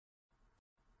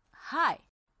Hi,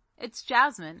 it's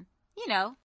Jasmine. You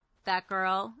know, that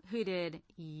girl who did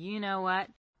you-know-what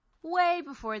way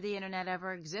before the internet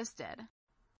ever existed.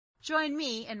 Join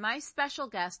me and my special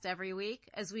guest every week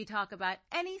as we talk about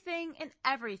anything and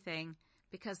everything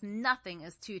because nothing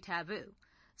is too taboo.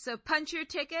 So punch your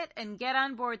ticket and get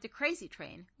on board the crazy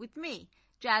train with me,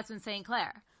 Jasmine St.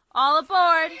 Clair. All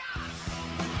aboard!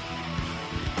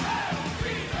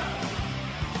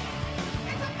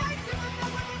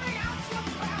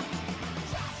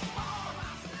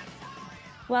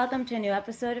 Welcome to a new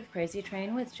episode of Crazy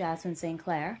Train with Jasmine St.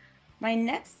 Clair. My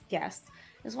next guest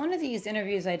is one of these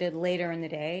interviews I did later in the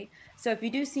day. So if you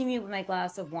do see me with my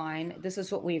glass of wine, this is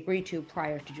what we agreed to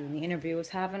prior to doing the interview, was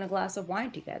having a glass of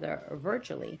wine together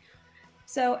virtually.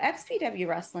 So XPW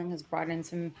Wrestling has brought in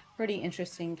some pretty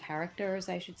interesting characters,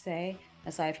 I should say,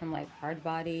 aside from like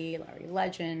Hardbody, Larry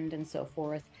Legend, and so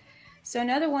forth. So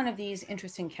another one of these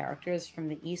interesting characters from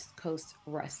the East Coast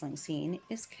wrestling scene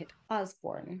is Kit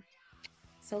Osbourne.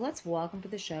 So let's welcome to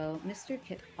the show, Mr.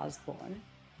 Kit Osbourne.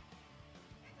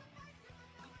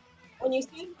 When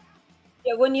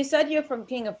you said you're from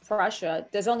King of Prussia,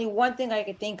 there's only one thing I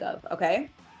could think of, okay?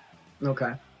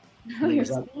 Okay.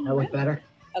 That was better?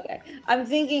 Okay. I'm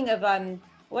thinking of,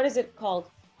 what is it called?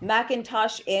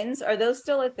 Macintosh Inns. Are those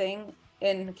still a thing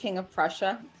in King of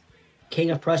Prussia?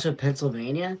 King of Prussia,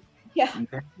 Pennsylvania? Yeah.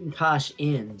 Macintosh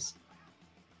Inns.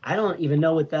 I don't even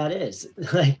know what that is.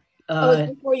 Like,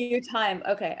 it's before your time.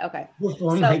 Okay.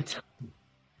 Before my time.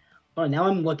 Oh, now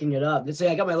I'm looking it up.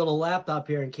 I got my little laptop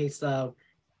here in case I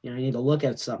need to look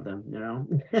at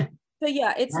something, So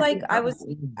yeah, it's like I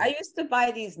used to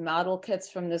buy these model kits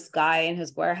from this guy in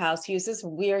his warehouse. He was this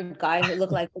weird guy who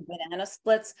looked like the banana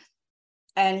splits,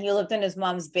 and he lived in his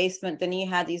mom's basement. Then he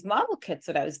had these model kits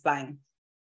that I was buying,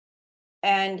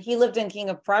 and he lived in King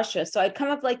of Prussia. So I'd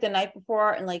come up like the night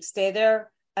before and like stay there,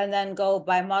 and then go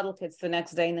buy model kits the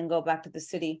next day, and then go back to the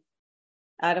city,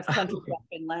 out of country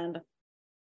land.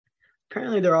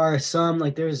 Apparently, there are some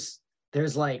like there's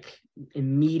like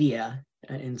in media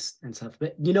and stuff.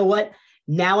 But you know what?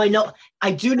 Now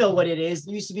I do know what it is.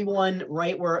 There used to be one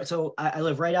right where, so I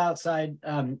live right outside,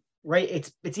 right.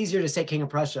 It's easier to say King of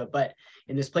Prussia, but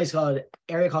in this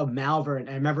area called Malvern,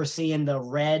 I remember seeing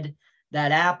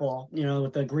that apple,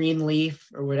 with the green leaf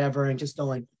or whatever, and just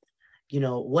going,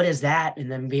 what is that?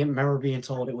 And then remember being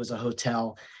told it was a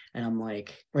hotel, and I'm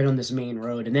like, right on this main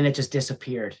road, and then it just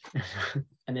disappeared.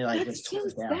 And they're like, that's so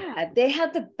sad. They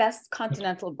had the best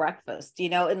continental breakfast,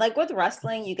 and like with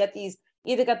wrestling, you get these,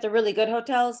 either got the really good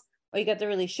hotels or you get the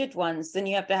really shit ones. Then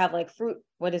you have to have like fruit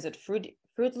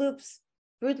loops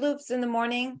in the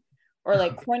morning, or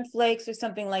like cornflakes or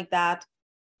something like that.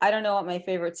 I don't know what my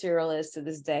favorite cereal is to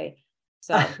this day.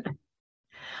 So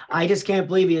I just can't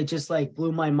believe it just like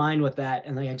blew my mind with that.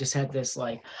 And like, I just had this,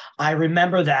 like, I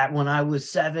remember that when I was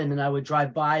 7 and I would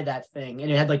drive by that thing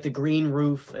and it had like the green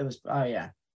roof. It was, oh yeah.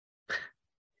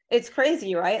 It's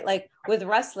crazy, right? Like with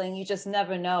wrestling, you just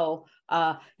never know,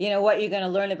 what you're going to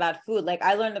learn about food. Like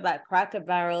I learned about Cracker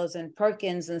Barrels and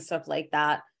Perkins and stuff like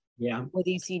that. Yeah. With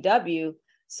ECW.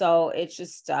 So it's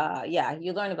just,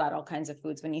 you learn about all kinds of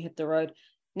foods when you hit the road.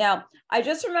 Now, I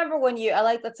just remember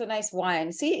that's a nice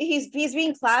wine. See, he's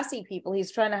being classy, people.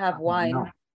 He's trying to have wine,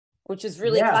 which is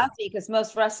really classy because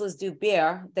most wrestlers do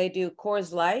beer. They do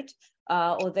Coors Light,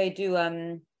 or they do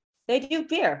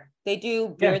beer. They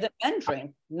do beer that men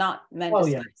drink, not men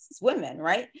disguised as women,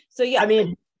 right? So yeah. I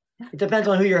mean, it depends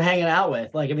on who you're hanging out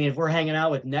with. Like, I mean, if we're hanging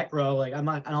out with Necro, like I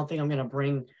don't think I'm gonna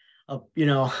bring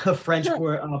a French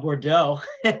Bordeaux.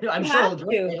 I'm sure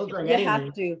he'll drink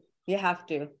anything. You have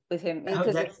to with him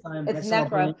because it's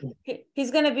Necro.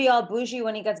 He's going to be all bougie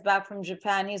when he gets back from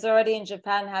Japan. He's already in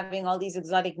Japan having all these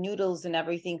exotic noodles and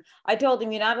everything. I told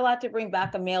him, you're not allowed to bring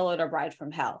back a mail order bride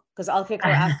from hell because I'll kick her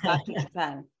ass back to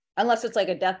Japan. Unless it's like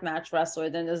a deathmatch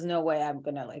wrestler, then there's no way I'm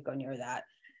going to like go near that.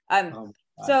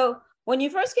 So when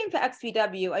you first came to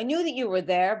XPW, I knew that you were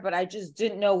there, but I just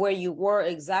didn't know where you were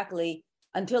exactly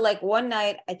until like one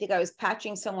night, I think I was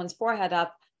patching someone's forehead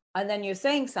up. And then you're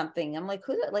saying something. I'm like,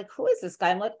 who is this guy?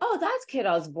 I'm like, oh, that's Kit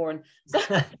Osbourne. So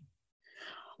what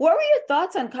were your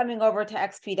thoughts on coming over to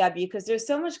XPW? Because there's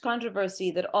so much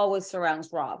controversy that always surrounds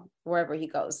Rob wherever he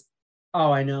goes.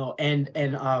 Oh, I know. And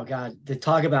oh God, to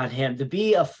talk about him, to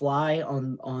be a fly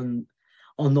on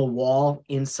the wall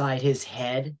inside his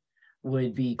head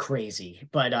would be crazy.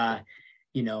 But I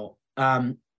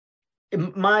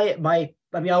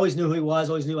always knew who he was,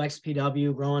 always knew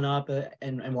XPW growing up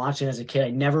and watching as a kid. I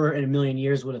never in a million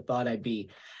years would have thought I'd be,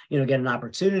 get an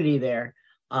opportunity there.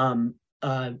 And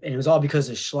it was all because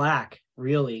of Schlack,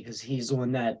 really, because he's the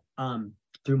one that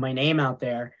threw my name out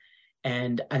there.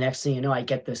 And next thing you know, I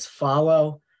get this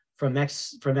follow from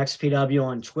XPW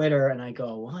on Twitter, and I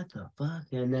go, what the fuck?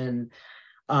 And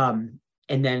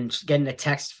then getting a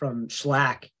text from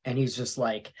Schlack, and he's just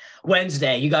like,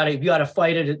 Wednesday, you gotta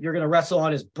fight it. You're gonna wrestle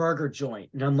on his burger joint.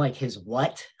 And I'm like, his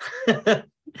what? And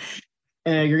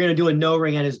you're gonna do a no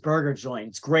ring at his burger joint.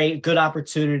 It's great, good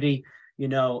opportunity, you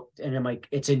know. And I'm like,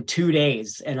 it's in 2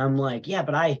 days. And I'm like, yeah,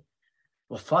 but I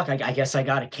guess I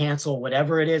gotta cancel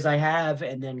whatever it is I have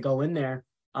and then go in there.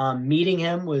 Meeting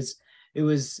him was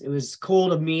cool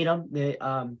to meet him.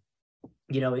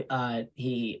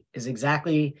 He is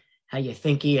exactly how you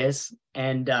think he is.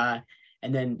 And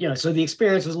then, you know, so the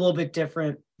experience was a little bit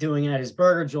different doing it at his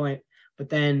burger joint, but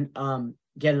then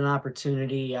get an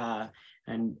opportunity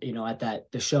and, you know, at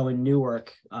the show in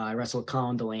Newark, I wrestled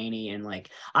Colin Delaney, and like,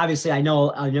 obviously I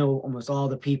know almost all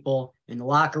the people in the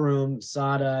locker room,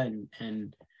 Sada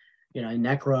and you know,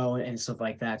 Necro and stuff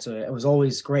like that. So it was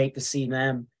always great to see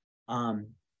them.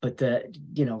 But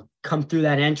you know, come through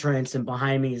that entrance and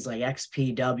behind me is like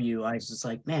XPW. I was just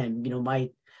like, man, you know, my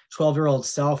 12-year-old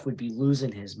self would be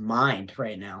losing his mind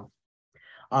right now.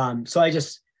 So I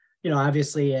just, you know,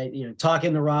 obviously, you know,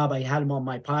 talking to Rob, I had him on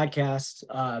my podcast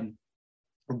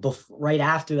right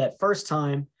after that first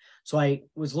time. So I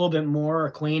was a little bit more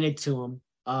acquainted to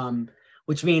him,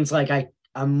 which means like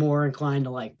I'm more inclined to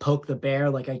like poke the bear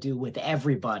like I do with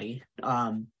everybody.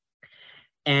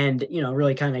 And, you know,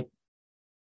 really kind of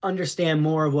understand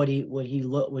more of what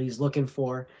he's looking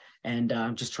for. And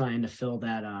I'm just trying to fill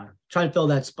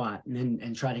that spot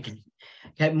and try to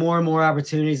get more and more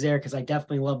opportunities there, because I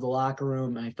definitely love the locker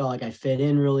room and I felt like I fit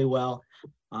in really well.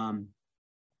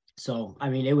 So I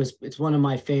mean, it's one of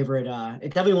my favorite.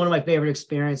 It's definitely one of my favorite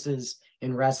experiences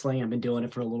in wrestling. I've been doing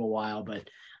it for a little while,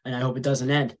 and I hope it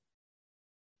doesn't end.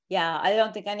 Yeah, I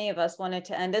don't think any of us want it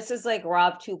to end. This is like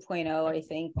Rob 2.0, I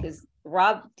think, because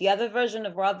Rob, the other version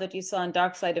of Rob that you saw on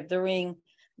Dark Side of the Ring,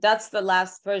 that's the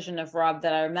last version of Rob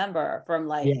that I remember from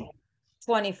like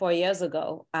 24 years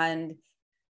ago. And,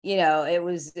 you know,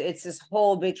 it's this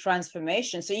whole big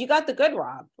transformation. So you got the good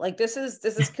Rob. Like this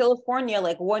is California,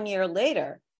 like 1 year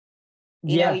later.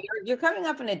 You know, you're coming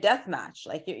up in a death match.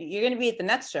 Like you're going to be at the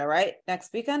next show, right?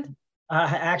 Next weekend?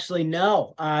 Actually,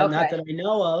 no, not that I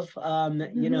know of.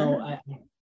 You know,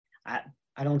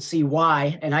 I don't see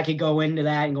why, and I could go into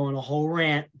that and go on a whole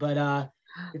rant, but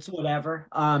it's whatever.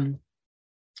 You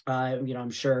know,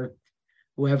 I'm sure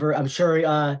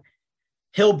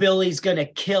Hillbilly's gonna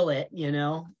kill it, you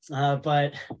know.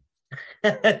 But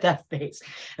that face.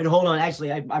 And hold on,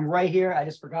 actually, I'm right here. I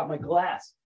just forgot my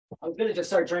glass. I was gonna just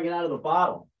start drinking out of the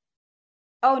bottle.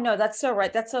 Oh no, that's so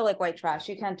right. That's so like white trash.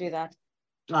 You can't do that.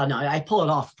 Oh no, I pull it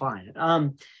off fine.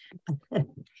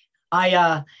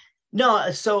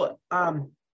 No, so I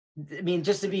mean,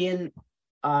 just to be in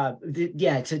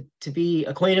to be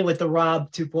acquainted with the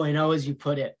Rob 2.0, as you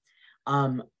put it.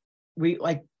 We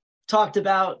like talked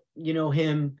about, you know,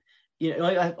 him, you know,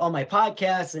 like, on my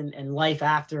podcast and life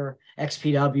after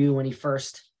XPW when he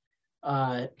first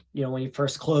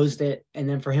closed it, and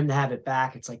then for him to have it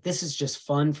back, it's like, this is just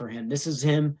fun for him. This is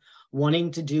him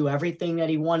wanting to do everything that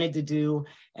he wanted to do,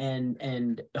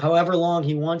 and however long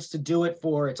he wants to do it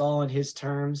for, it's all on his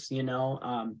terms, you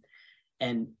know.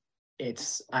 And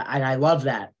I love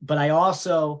that, but I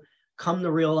also come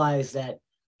to realize that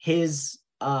his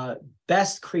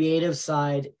best creative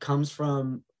side comes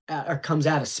out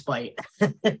of spite.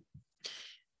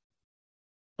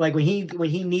 Like when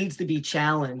he needs to be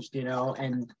challenged, you know,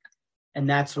 and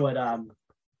that's what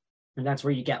and that's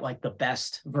where you get like the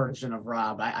best version of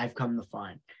Rob, I've come to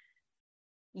find.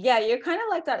 Yeah, you're kind of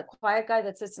like that quiet guy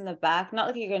that sits in the back. Not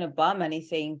like you're going to bum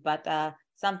anything, but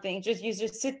something. You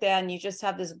just sit there and you just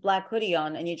have this black hoodie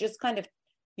on, and you just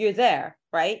you're there,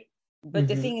 right? But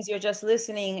the thing is, you're just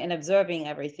listening and observing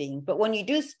everything. But when you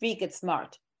do speak, it's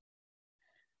smart.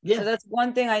 Yeah. So that's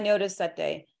one thing I noticed that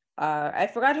day. I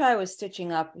forgot how I was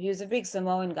stitching up. He was a big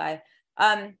Samoan guy.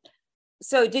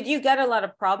 So did you get a lot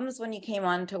of problems when you came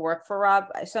on to work for Rob?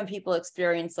 Some people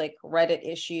experience like Reddit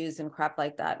issues and crap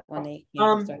like that when they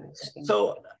started working.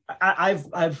 So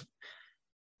I've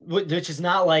which is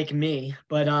not like me,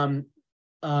 but I've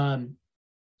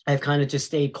kind of just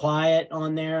stayed quiet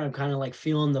on there. I'm kind of like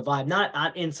feeling the vibe,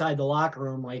 not inside the locker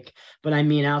room, like, but I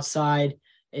mean outside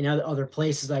in other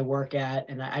places I work at,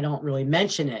 and I don't really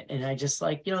mention it. And I just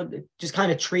like, you know, just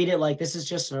kind of treat it like this is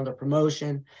just another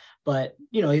promotion. But,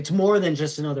 you know, it's more than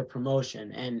just another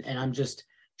promotion. And I'm just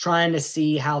trying to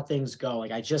see how things go.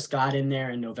 Like I just got in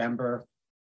there in November,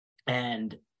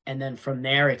 and then from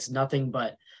there, it's nothing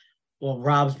but, well,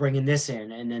 Rob's bringing this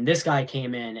in, and then this guy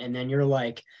came in, and then you're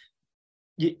like,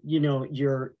 you know,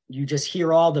 you just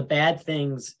hear all the bad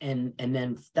things. And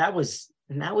then that was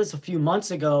And that was a few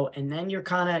months ago. And then you're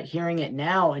kind of hearing it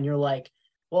now and you're like,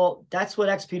 well, that's what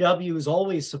XPW is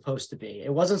always supposed to be.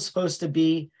 It wasn't supposed to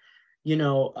be,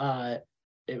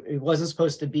 it wasn't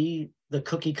supposed to be the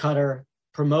cookie cutter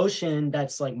promotion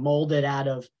that's like molded out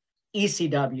of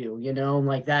ECW,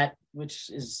 like that, which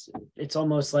is, it's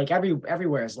almost like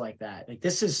everywhere is like that. Like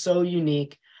this is so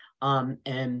unique.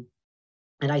 And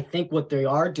I think what they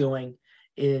are doing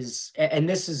is, and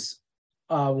this is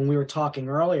when we were talking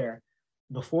earlier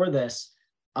before this,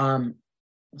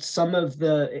 this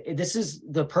is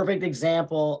the perfect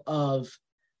example of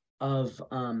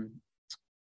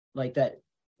like that,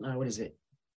 what is it?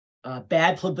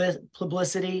 Bad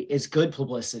publicity is good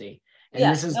publicity.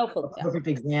 And this is a perfect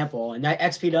example. And that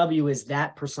XPW is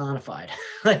that personified.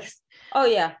 Oh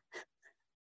yeah.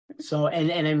 So,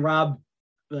 and Rob,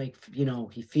 like,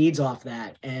 he feeds off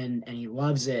that and he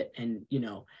loves it. And,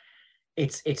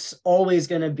 it's always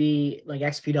going to be like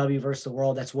XPW versus the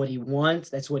world. That's what he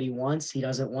wants. He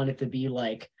doesn't want it to be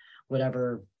like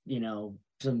whatever,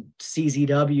 some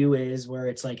CZW is, where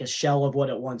it's like a shell of what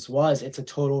it once was. It's a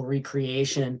total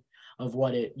recreation of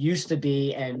what it used to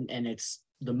be. And it's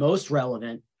the most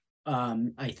relevant,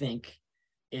 I think,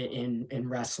 in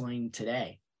wrestling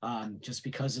today, just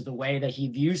because of the way that he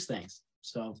views things.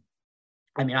 So,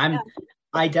 I mean,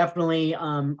 I definitely,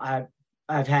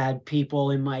 I've had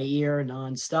people in my ear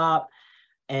nonstop,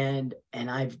 and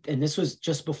this was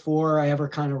just before I ever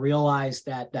kind of realized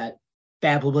that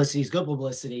bad publicity is good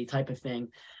publicity type of thing,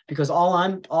 because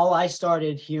all I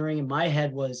started hearing in my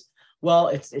head was, well,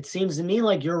 it seems to me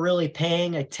like you're really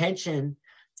paying attention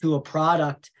to a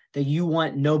product that you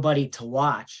want nobody to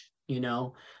watch,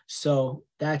 So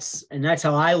that's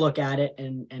how I look at it,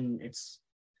 and it's,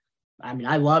 I mean,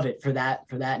 I love it for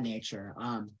that nature.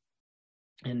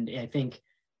 And I think,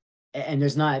 and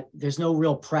there's no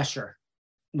real pressure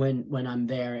when I'm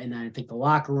there. And I think the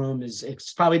locker room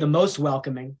it's probably the most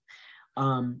welcoming.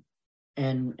 And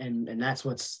that's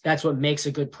what makes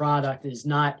a good product, is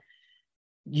not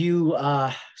you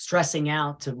stressing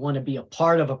out to want to be a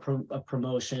part of a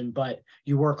promotion, but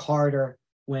you work harder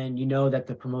when you know that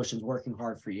the promotion's working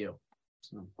hard for you.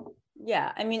 So.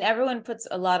 Yeah, I mean, everyone puts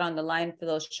a lot on the line for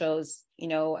those shows,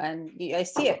 and I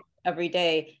see it every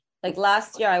day. Like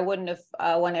last year, I wouldn't have,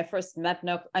 when I first met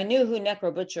I knew who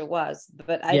Necro Butcher was,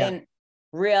 but I didn't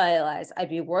realize I'd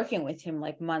be working with him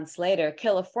like months later.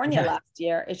 California last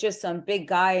year, it's just some big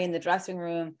guy in the dressing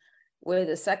room with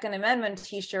a Second Amendment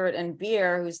t-shirt and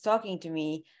beer who's talking to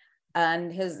me,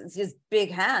 and his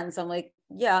big hands. I'm like,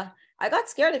 yeah, I got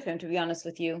scared of him, to be honest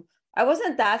with you. I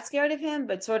wasn't that scared of him,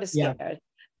 but sort of scared,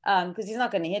 because he's not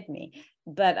going to hit me.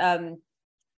 But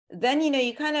then,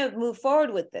 you kind of move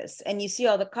forward with this, and you see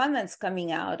all the comments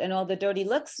coming out and all the dirty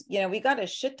looks. We got a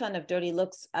shit ton of dirty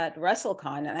looks at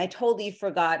WrestleCon, and I totally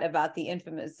forgot about the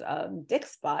infamous dick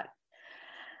spot.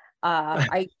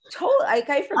 I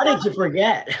forgot. How did you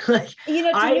forget? To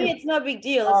me, it's no big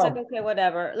deal. It's like, okay,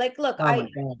 whatever. Like, look, I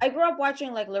grew up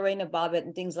watching like Lorena Bobbitt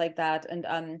and things like that,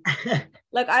 and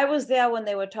like I was there when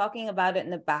they were talking about it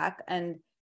in the back, and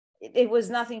it was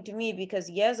nothing to me, because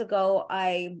years ago,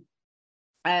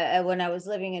 when I was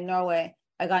living in Norway,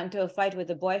 I got into a fight with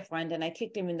a boyfriend, and I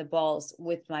kicked him in the balls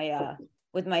with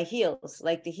my heels,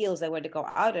 like the heels I were to go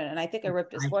out in, and I think I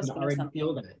ripped his foreskin or something.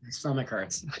 Feel that. My stomach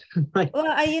hurts.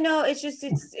 Well,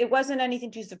 it wasn't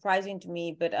anything too surprising to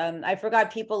me, but I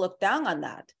forgot people look down on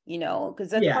that,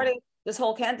 because that's part of this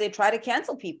whole they try to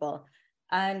cancel people,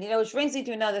 and which brings me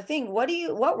to another thing.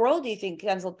 What role do you think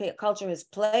cancel culture has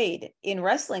played in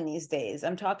wrestling these days?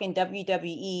 I'm talking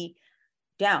WWE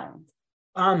down.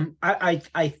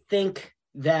 I think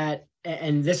that,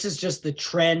 and this is just the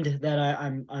trend that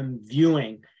I'm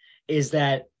viewing, is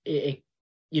that it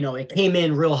came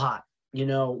in real hot,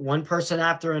 one person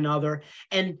after another,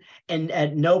 and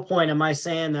at no point am I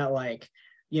saying that, like,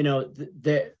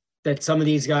 that some of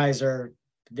these guys are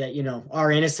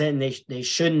innocent and they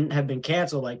shouldn't have been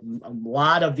canceled. Like, a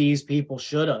lot of these people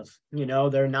should have,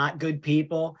 they're not good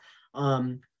people,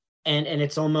 and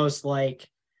it's almost like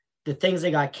the things they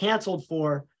got canceled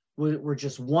for were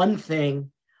just one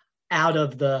thing out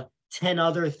of the 10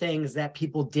 other things that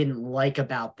people didn't like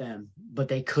about them, but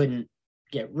they couldn't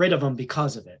get rid of them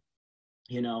because of it.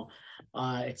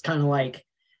 It's kind of like,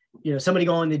 somebody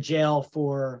going to jail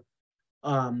for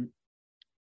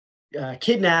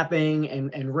kidnapping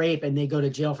and rape, and they go to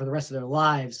jail for the rest of their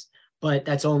lives, but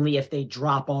that's only if they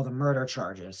drop all the murder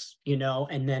charges,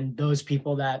 and then those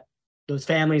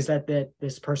families that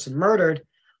this person murdered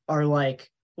are like,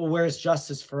 well, where's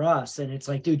justice for us? And it's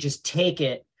like, dude, just take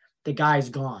it the guy's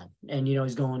gone and, you know,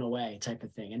 he's going away type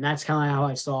of thing. And that's kind of how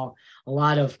I saw a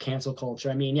lot of cancel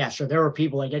culture. I mean, yeah, sure. There were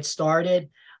people like it started.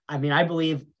 I mean, I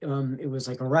believe it was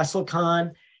like a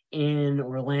WrestleCon in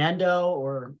Orlando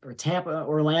or Tampa,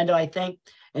 Orlando, I think.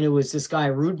 And it was this guy,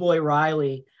 Rude Boy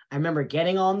Riley. I remember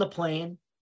getting on the plane.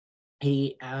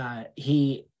 He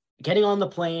getting on the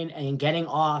plane and getting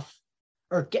off,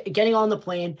 or getting on the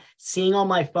plane, seeing on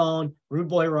my phone, Rude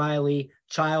Boy Riley,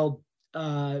 child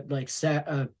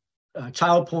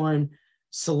porn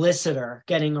solicitor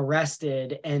getting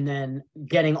arrested, and then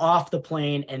getting off the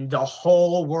plane, and the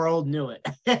whole world knew it.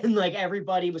 And like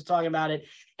everybody was talking about it,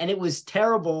 and it was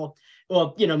terrible.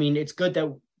 Well, you know, I mean, it's good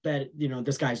that you know,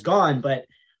 this guy's gone, but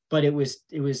it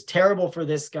was terrible for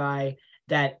this guy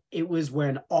that it was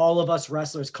when all of us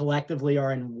wrestlers collectively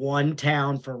are in one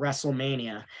town for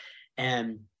WrestleMania,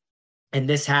 and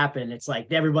this happened. It's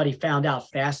like everybody found out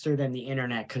faster than the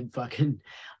internet could fucking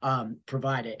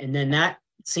provide it. And then that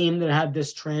seemed to have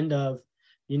this trend of,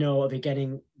 you know, of it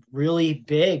getting really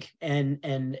big,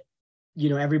 and you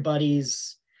know,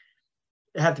 everybody's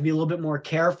have to be a little bit more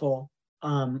careful,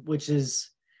 which is,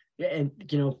 and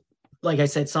you know, like I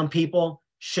said, some people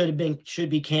should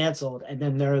be canceled, and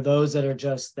then there are those that are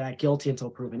just that guilty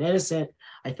until proven innocent.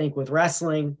 I think with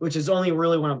wrestling, which is only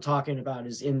really what I'm talking about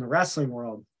is in the wrestling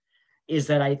world, is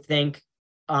that I think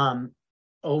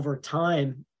over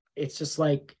time it's just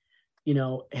like, you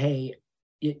know, hey,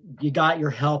 you got your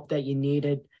help that you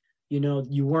needed, you know,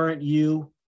 you weren't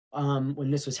you when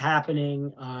this was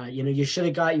happening, you know, you should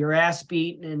have got your ass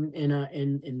beat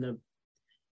in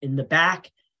the back,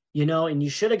 you know, and you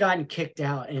should have gotten kicked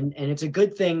out. And it's a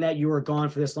good thing that you were gone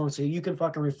for this long so you can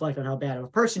fucking reflect on how bad of a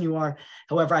person you are.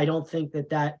 However, I don't think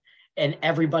that and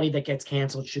everybody that gets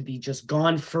canceled should be just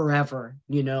gone forever,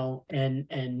 you know, and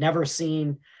never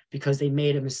seen because they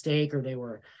made a mistake, or they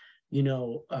were, you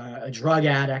know, a drug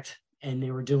addict and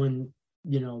they were doing,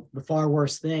 you know, the far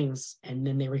worse things, and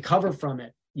then they recover from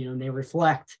it, you know, and they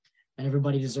reflect, and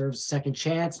everybody deserves a second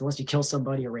chance unless you kill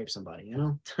somebody or rape somebody, you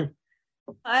know.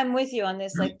 I'm with you on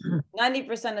this. Like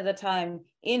 90% of the time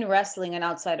in wrestling and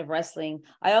outside of wrestling,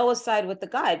 I always side with the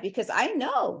guy, because I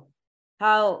know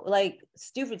how like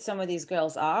stupid some of these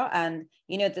girls are. And,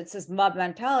 you know, that's this mob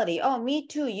mentality. Oh, me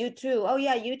too. You too. Oh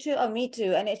yeah, you too. Oh, me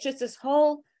too. And it's just this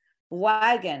whole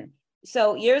wagon.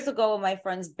 So years ago, my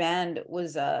friend's band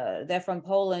was, they're from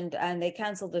Poland, and they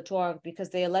canceled the tour because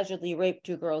they allegedly raped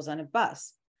 2 girls on a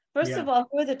bus. First of all,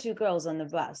 who are the 2 girls on the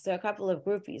bus? They're a couple of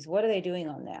groupies. What are they doing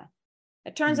on there?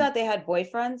 It turns out they had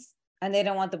boyfriends, and they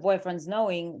don't want the boyfriends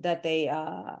knowing that they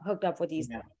hooked up with these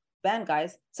band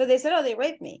guys. So they said, oh, they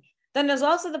raped me. Then there's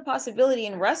also the possibility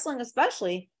in wrestling,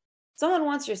 especially, someone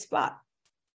wants your spot.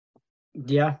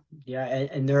 Yeah.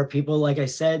 And there are people, like I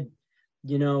said,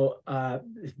 you know,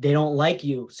 they don't like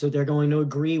you, so they're going to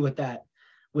agree with that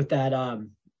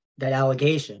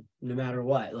allegation, no matter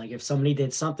what. Like if somebody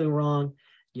did something wrong,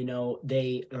 you know,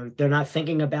 they're not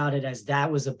thinking about it as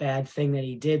that was a bad thing that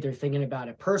he did. They're thinking about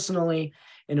it personally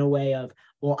in a way of,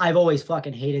 well, I've always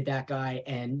fucking hated that guy,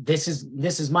 and this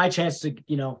is my chance to,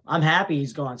 you know, I'm happy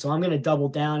he's gone, so I'm going to double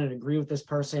down and agree with this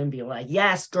person and be like,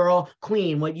 yes, girl,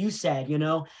 queen, what you said, you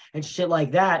know, and shit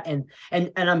like that. And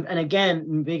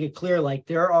again, make it clear, like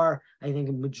there are, I think,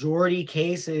 a majority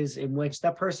cases in which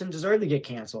that person deserved to get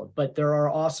canceled, but there are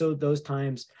also those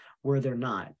times where they're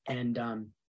not. And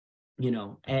you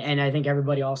know, and I think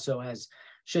everybody also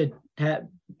should get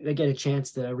a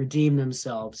chance to redeem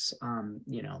themselves,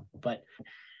 you know, but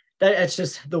that's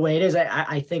just the way it is.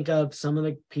 I think of some of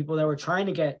the people that were trying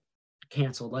to get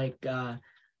canceled, like,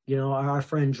 you know, our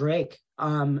friend Drake.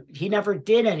 He never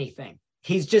did anything.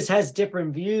 He just has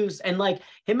different views, and like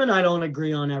him and I don't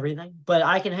agree on everything, but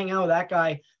I can hang out with that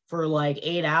guy for like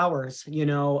 8 hours, you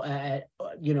know,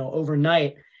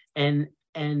 overnight, and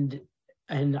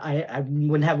I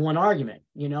wouldn't have one argument.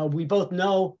 You know, we both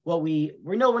know what we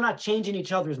know. We're not changing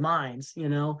each other's minds, you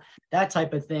know, that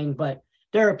type of thing. But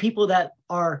there are people that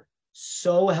are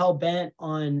so hell-bent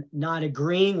on not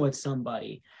agreeing with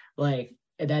somebody, like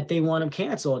that they want them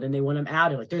canceled and they want them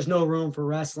out of it. There's no room for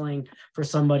wrestling for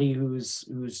somebody who's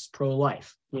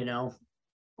pro-life, you know.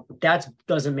 That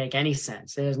doesn't make any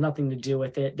sense. It has nothing to do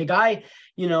with it. The guy,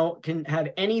 you know, can have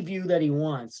any view that he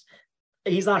wants.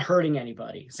 He's not hurting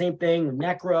anybody. Same thing with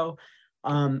Necro.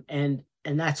 And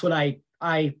that's what I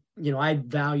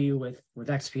value with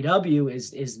XPW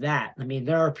is that. I mean,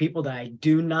 there are people that I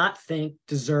do not think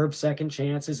deserve second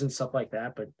chances and stuff like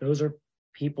that, but those are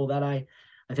people that I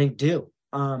think do.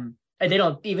 And they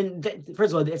don't even,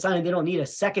 first of all, it's not, they don't need a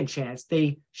second chance.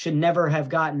 They should never have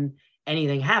gotten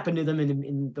anything happen to them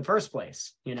in the first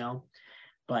place, you know,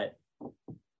 but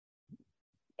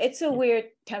it's a weird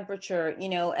temperature, you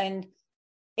know, and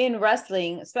in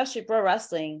wrestling, especially pro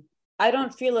wrestling, I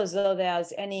don't feel as though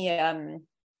there's any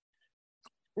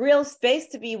real space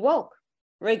to be woke,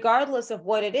 regardless of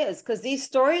what it is, because these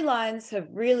storylines have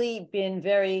really been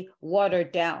very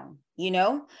watered down, you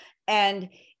know, and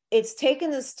it's taken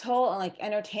this toll on like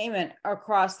entertainment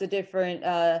across the different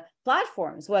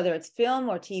platforms, whether it's film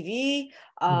or TV,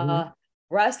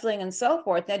 wrestling and so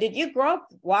forth. Now, did you grow up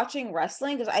watching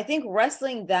wrestling? Because I think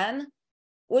wrestling then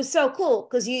was so cool,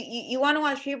 because you want to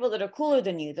watch people that are cooler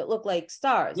than you, that look like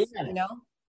stars, you know?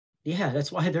 Yeah, that's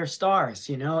why they're stars,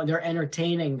 you know, they're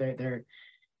entertaining. They're,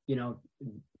 you know,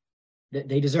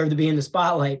 they deserve to be in the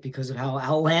spotlight because of how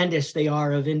outlandish they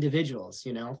are of individuals,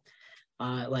 you know.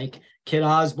 Like Kid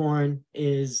Osbourne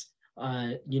is,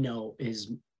 you know,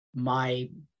 is my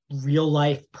real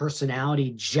life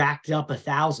personality jacked up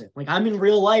 1,000. Like I'm in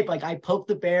real life, like I poke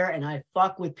the bear and I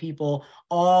fuck with people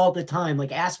all the time.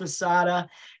 Like ask Masada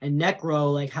and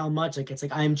Necro, like how much, like it's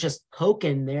like I'm just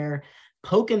poking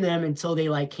them until they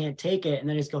like can't take it, and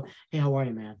then just go, hey, how are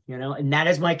you, man? You know, and that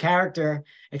is my character,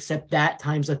 except that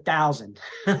times 1,000.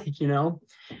 You know.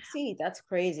 See, that's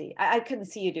crazy. I couldn't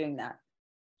see you doing that.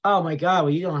 Oh my God,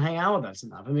 well, you don't hang out with us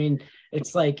enough. I mean,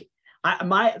 it's like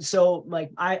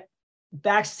I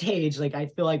backstage, like I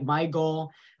feel like my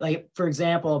goal, like for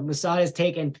example, Masada's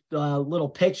taking little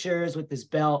pictures with this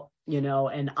belt, you know,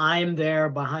 and I'm there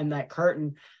behind that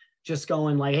curtain just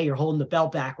going like, hey, you're holding the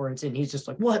belt backwards. And he's just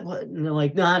like, what? And they're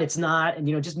like, nah, it's not. And,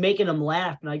 you know, just making him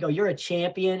laugh. And I go, you're a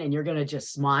champion and you're going to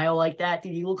just smile like that.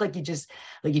 Dude, you look like you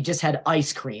just had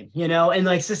ice cream, you know? And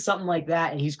like, it's just something like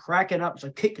that. And he's cracking up. He's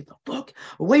like, kick the fuck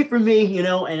away from me, you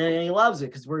know? And he loves it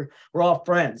because we're all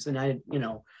friends. And I, you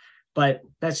know, but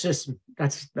I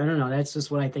don't know. That's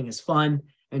just what I think is fun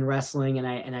in wrestling.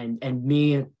 And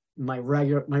me, my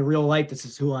real life, this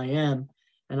is who I am.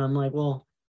 And I'm like, well,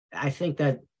 I think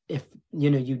that if, you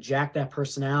know, you jack that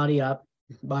personality up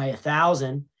by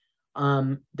 1,000,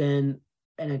 then an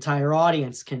entire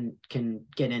audience can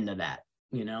get into that,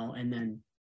 you know, and then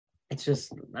that's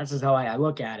just how I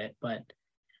look at it. But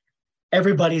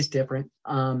everybody's different.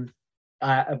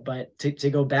 But to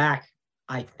go back,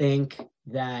 I think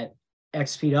that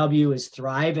XPW is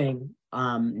thriving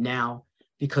now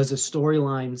because of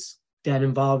storylines that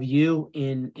involve you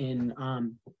in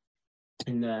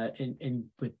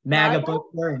with MAGA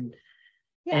Booker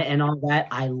and all that.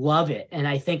 I love it, and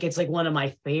I think it's like one of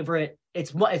my favorite.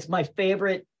 It's my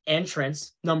favorite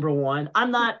entrance. Number one. I'm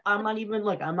not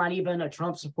even a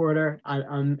Trump supporter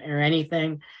or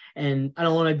anything, and I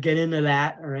don't want to get into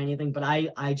that or anything. But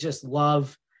I just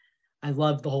love the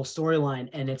whole storyline,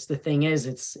 and it's the thing is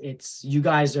it's you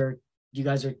guys are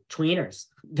tweeners.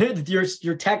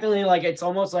 You're technically like, it's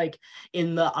almost like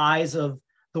in the eyes of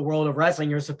the world of wrestling,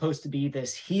 you're supposed to be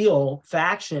this heel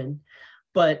faction,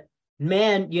 but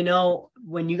man, you know,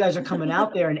 when you guys are coming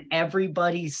out there and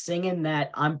everybody's singing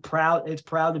that it's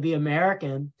proud to be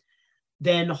American,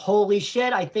 then holy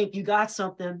shit, I think you got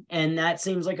something. And that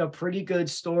seems like a pretty good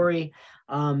story,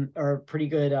 or pretty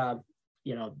good,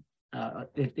 you know,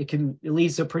 it can, it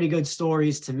leads to pretty good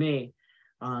stories to me.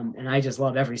 And I just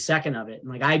love every second of it.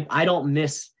 And like, I don't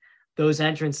miss those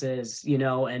entrances, you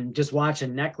know, and just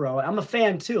watching Necro. I'm a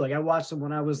fan too. Like I watched him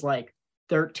when I was like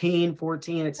 13,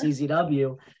 14 at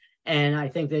CZW. And I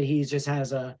think that he just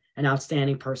has an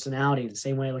outstanding personality. The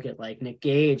same way I look at like Nick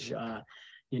Gage,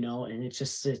 you know, and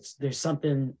there's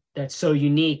something that's so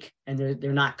unique, and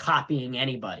they're not copying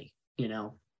anybody, you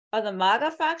know. The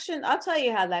MAGA faction, I'll tell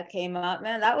you how that came up,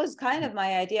 man. That was kind of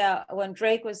my idea when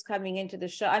Drake was coming into the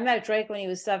show. I met Drake when he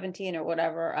was 17 or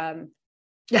whatever.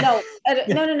 No,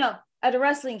 at a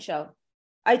wrestling show.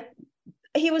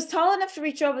 He was tall enough to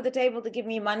reach over the table to give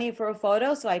me money for a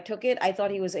photo, so I took it. I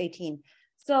thought he was 18.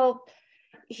 So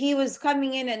he was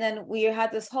coming in, and then we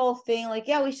had this whole thing like,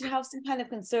 yeah, we should have some kind of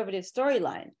conservative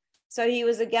storyline. So he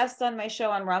was a guest on my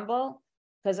show on Rumble,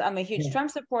 because I'm a huge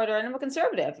Trump supporter and I'm a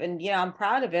conservative, and you know, I'm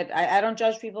proud of it. I don't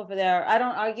judge people I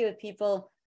don't argue with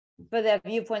people for their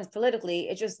viewpoints politically.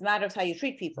 It just matters how you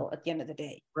treat people at the end of the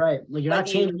day. Right. Like you're not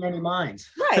changing any minds.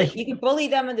 Right. You can bully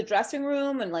them in the dressing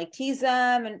room and like tease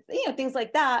them and, you know, things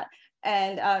like that.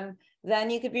 And then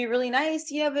you could be really nice,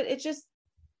 you know, but it just,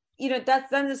 you know,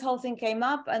 then this whole thing came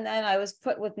up, and then I was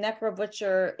put with Necro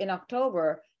Butcher in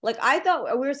October. Like I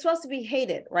thought we were supposed to be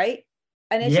hated, right?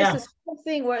 And it's just this whole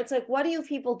thing where it's like, what are you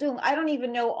people doing? I don't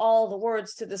even know all the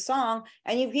words to the song,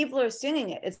 and you people are singing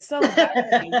it. It's so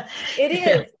embarrassing. It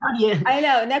is. Yeah. I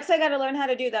know. Next, I got to learn how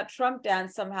to do that Trump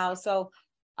dance somehow. So,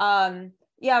 yeah,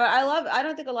 but I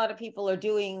don't think a lot of people are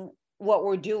doing what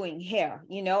we're doing here.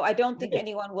 You know, I don't think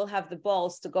anyone will have the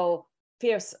balls to go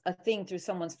pierce a thing through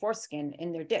someone's foreskin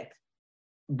in their dick.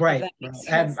 Right.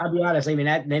 I'll be honest. I mean,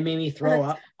 that made me throw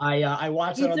up. I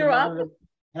watched it on the monitor,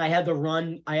 and I had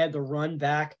to run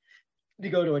back to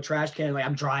go to a trash can. Like,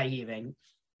 I'm dry heaving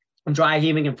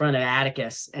in front of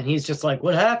Atticus, and he's just like,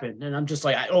 "What happened?" And I'm just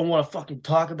like, "I don't want to fucking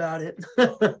talk about it."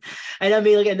 And I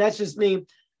mean, like, and that's just me.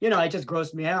 You know, it just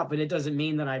grossed me out, but it doesn't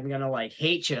mean that I'm gonna like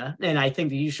hate you. And I think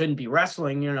that you shouldn't be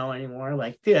wrestling, you know, anymore.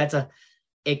 Like, dude,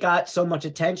 it got so much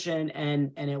attention,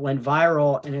 and it went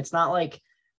viral, and it's not like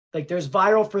there's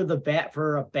viral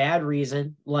for a bad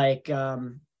reason. Like,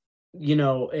 you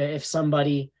know, if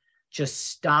somebody just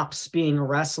stops being a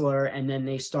wrestler and then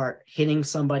they start hitting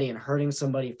somebody and hurting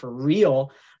somebody for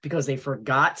real because they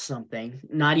forgot something,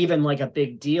 not even like a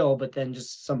big deal, but then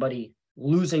just somebody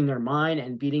losing their mind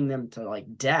and beating them to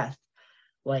like death,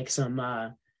 like some,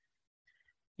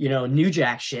 you know, New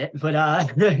Jack shit.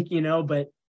 But, you know,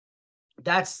 but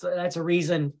that's a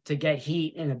reason to get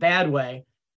heat in a bad way.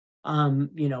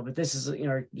 You know, but this is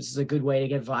a good way to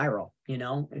get viral. You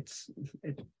know,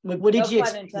 what did you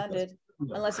expect? Intended,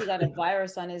 unless he got a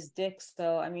virus on his dick.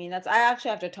 So I mean, I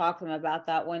actually have to talk to him about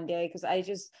that one day, because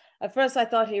at first I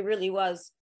thought he really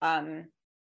was.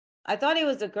 I thought he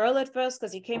was a girl at first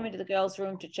because he came into the girls'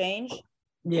 room to change.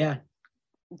 Yeah.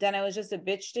 Then I was just a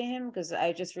bitch to him because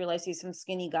I just realized he's some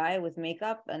skinny guy with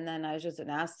makeup, and then I was just an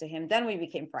ass to him. Then we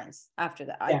became friends after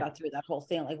that. I got through that whole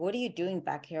thing. Like, what are you doing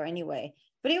back here anyway?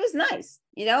 But he was nice,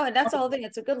 you know, and that's the whole thing.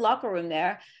 It's a good locker room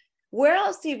there. Where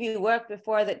else have you worked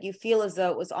before that you feel as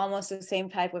though it was almost the same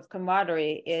type of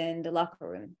camaraderie in the locker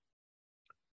room?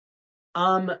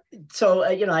 So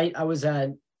you know, I was at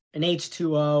an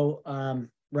H2O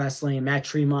wrestling, Matt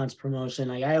Tremont's promotion.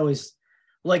 Like, I always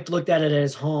looked at it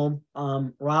as home.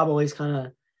 Rob always kind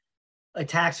of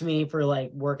attacks me for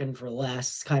like working for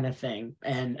less kind of thing,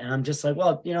 and I'm just like,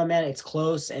 well, you know, man, it's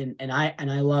close, and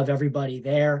I love everybody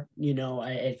there. You know,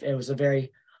 it was a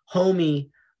very homey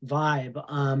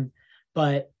vibe.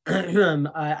 But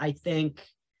I think,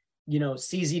 you know,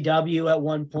 CZW at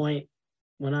one point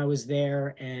when I was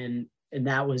there, and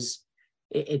that was,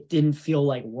 it didn't feel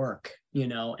like work, you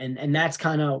know, and that's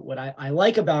kind of what I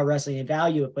like about wrestling and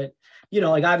value it. But, you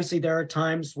know, like, obviously there are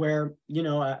times where, you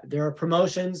know, there are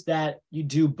promotions that you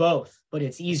do both, but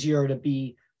it's easier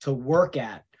to work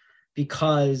at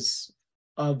because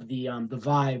of the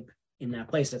vibe in that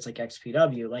place. That's like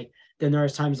XPW. Like, then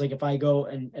there's times like if I go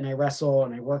and I wrestle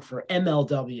and I work for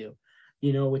MLW,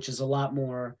 you know, which is a lot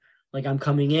more like I'm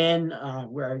coming in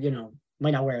where, you know,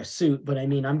 might not wear a suit, but I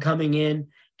mean, I'm coming in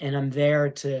and I'm there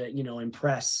to, you know,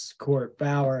 impress Court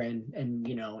Bauer and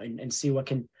you know, and see what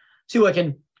can,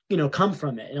 you know, come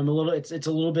from it. And it's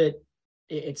a little bit,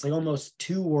 it's like almost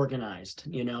too organized,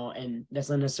 you know, and that's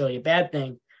not necessarily a bad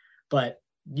thing, but,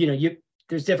 you know,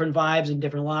 there's different vibes in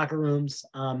different locker rooms.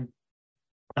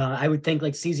 I would think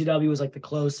like CZW was like the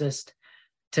closest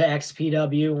to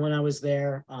XPW when I was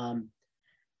there.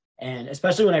 And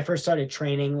especially when I first started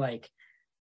training, like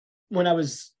when I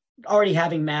was already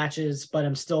having matches, but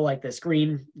I'm still like this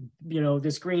green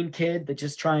kid that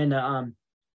just trying to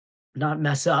not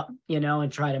mess up, you know,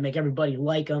 and try to make everybody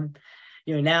like them.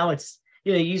 You know, now it's,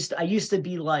 you know, I used to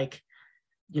be like,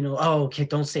 you know, oh, kid,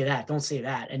 don't say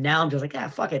that. And now I'm just like, yeah,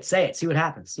 fuck it, say it, see what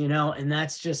happens, you know. And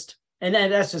that's just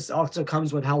also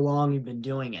comes with how long you've been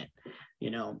doing it,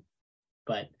 you know.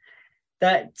 But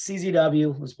that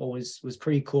CZW was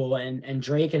pretty cool, and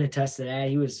Drake can attest to that.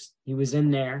 He was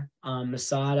in there.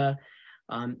 Masada,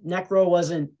 Necro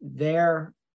wasn't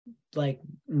there like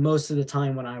most of the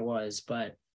time when I was,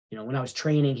 but you know, when I was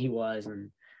training, he was, and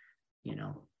you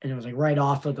know, and it was like right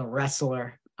off of the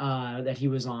wrestler that he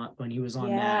was on when he was on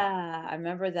that. Yeah, I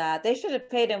remember that. They should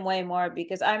have paid him way more,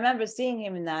 because I remember seeing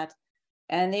him in that.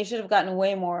 And they should have gotten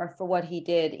way more for what he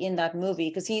did in that movie,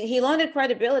 because he loaned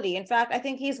credibility. In fact, I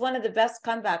think he's one of the best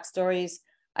comeback stories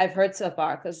I've heard so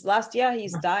far, because last year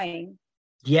he's dying.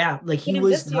 Yeah, like he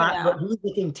was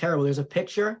looking terrible. There's a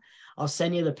picture. I'll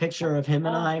send you the picture of him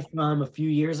and I from a few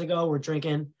years ago. We're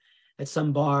drinking at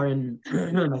some bar in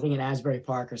I think in Asbury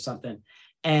Park or something.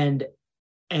 And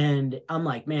I'm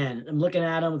like, man, I'm looking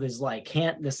at him with his like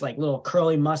this like little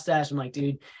curly mustache. I'm like,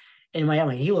 dude. In my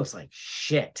mind, he looks like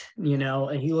shit, you know,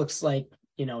 and he looks like,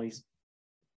 you know,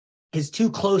 he's too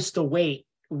close to weight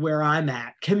where I'm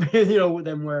at, compared, you know,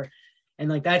 than where, and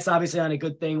like that's obviously not a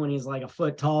good thing when he's like a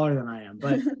foot taller than I am,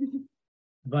 but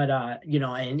you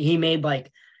know, and he made like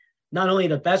not only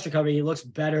the best recovery, he looks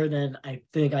better than I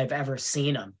think I've ever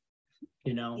seen him,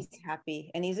 you know. He's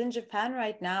happy, and he's in Japan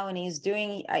right now, and he's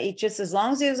doing it, just as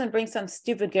long as he doesn't bring some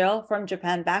stupid girl from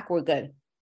Japan back, we're good.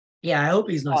 Yeah, I hope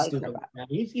he's not stupid.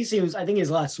 He seems, I think he's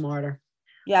a lot smarter.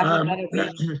 Yeah, he better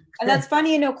be. And that's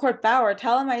funny, Kurt Bauer.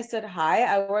 Tell him I said hi.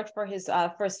 I worked for his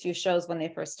first few shows when they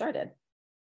first started.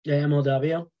 Yeah,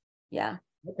 MLW. Yeah.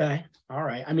 Okay. All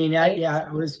right. I mean, Right?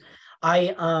 I was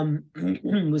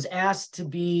asked to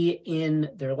be in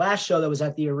their last show that was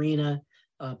at the arena,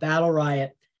 Battle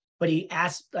Riot, but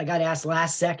I got asked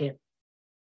last second,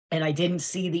 and I didn't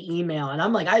see the email. And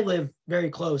I'm like, I live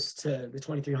very close to the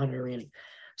 2300 arena.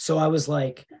 So I was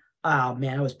like, oh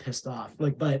man, I was pissed off.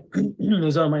 Like, but it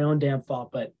was on my own damn fault.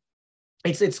 But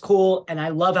it's cool, and I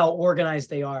love how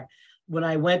organized they are. When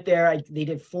I went there, they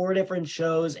did 4 different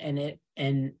shows, and it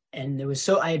was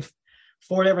so, I had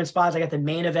 4 different spots. I got the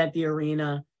main event, the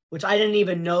arena, which I didn't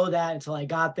even know that until I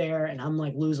got there, and I'm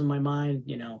like losing my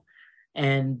mind,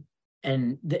 and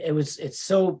it's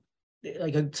so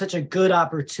like such a good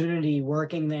opportunity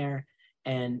working there,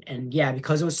 and yeah,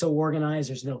 because it was so organized,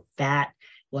 there's no fat,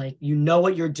 like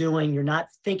what you're doing, you're not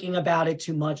thinking about it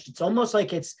too much. It's almost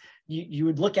like it's you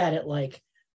would look at it like,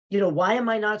 why am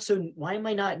I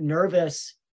not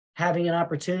nervous having an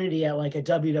opportunity at like a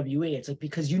WWE? It's like,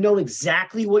 because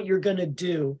exactly what you're going to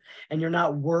do, and you're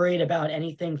not worried about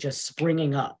anything just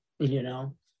springing up,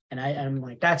 and I'm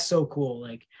like, that's so cool.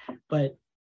 Like, but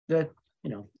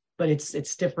but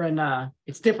it's different.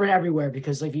 It's different everywhere,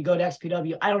 because if you go to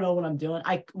XPW, I don't know what I'm doing.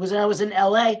 I was in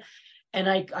LA, and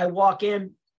I walk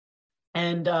in,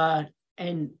 and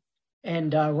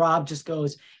Rob just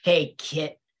goes, "Hey,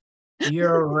 Kit,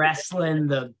 you're wrestling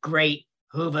the great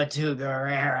Juventud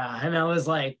Guerrera." And I was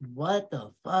like, what the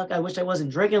fuck? I wish I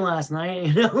wasn't drinking last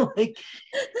night, like,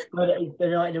 but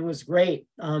and it was great.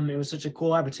 It was such a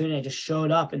cool opportunity. I just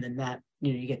showed up, and then that,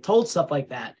 you get told stuff like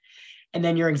that, and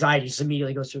then your anxiety just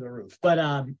immediately goes through the roof.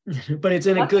 But but it's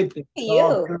in a good thing.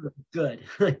 Good.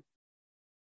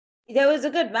 That was a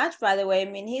good match, by the way. I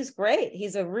mean, he's great.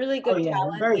 He's a really good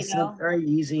talent. Very simple, very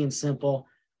easy and simple.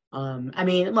 I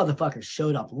mean, the motherfucker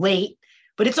showed up late,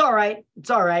 but it's all right. It's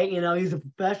all right. He's a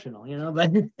professional,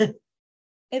 but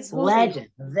it's legend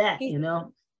of that,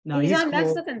 No, he's on cool.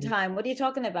 Mexican time. What are you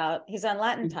talking about? He's on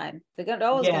Latin time. They're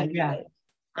always going to be late.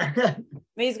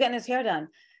 He's getting his hair done.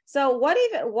 So why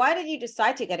did you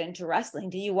decide to get into wrestling?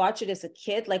 Did you watch it as a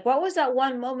kid? Like, what was that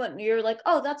one moment where you're like,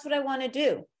 oh, that's what I want to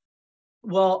do?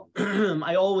 Well,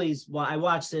 I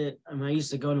watched it. I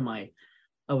used to go to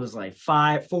I was like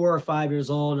 4 or 5 years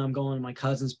old, and I'm going to my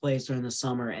cousin's place during the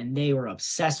summer, and they were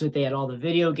obsessed with it. They had all the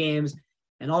video games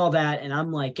and all that. And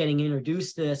I'm like getting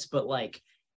introduced to this, but like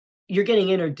I'm getting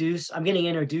introduced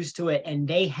to it, and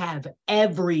they have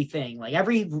everything, like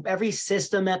every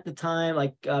system at the time,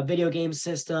 like video game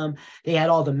system. They had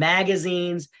all the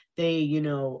magazines. They,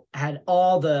 had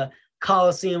all the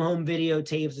Coliseum home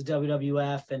videotapes of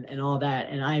WWF and all that.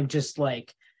 And I'm just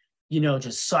like,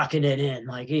 just sucking it in,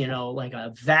 like, like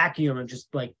a vacuum, and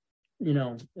just like,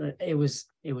 it was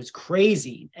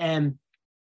crazy. And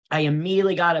I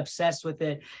immediately got obsessed with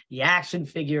it. The action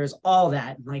figures, all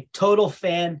that, like total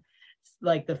fan,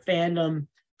 like the fandom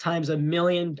times a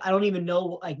million. I don't even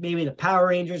know, like maybe the Power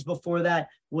Rangers before that,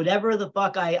 whatever the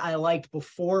fuck I liked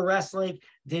before wrestling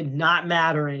did not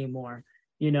matter anymore.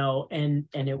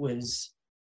 And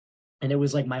it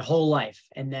was like my whole life.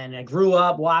 And then I grew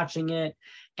up watching it.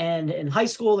 And in high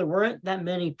school, there weren't that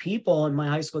many people in my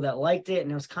high school that liked it.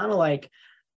 And it was kind of like,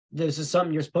 this is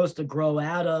something you're supposed to grow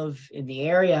out of in the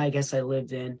area I guess I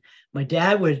lived in. My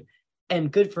dad would,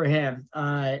 and good for him,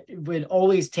 would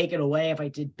always take it away if I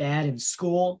did bad in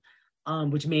school,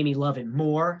 which made me love it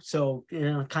more. So,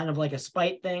 kind of like a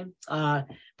spite thing.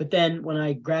 But then when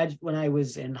I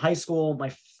was in high school,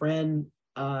 my friend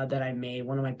that I made,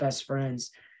 one of my best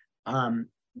friends,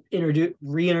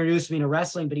 reintroduced me to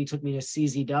wrestling, but he took me to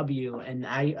CZW, and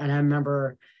I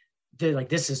remember like,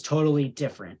 this is totally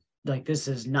different. Like, this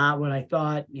is not what I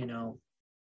thought,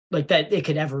 like that it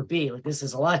could ever be. Like, this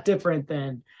is a lot different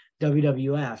than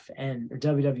WWF or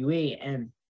WWE.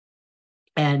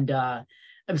 And I'm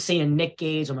seeing Nick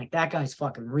Gage. I'm like, that guy's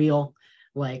fucking real.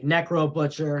 Like Necro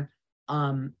Butcher,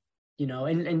 and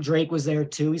Drake was there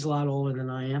too. He's a lot older than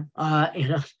I am,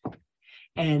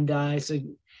 and so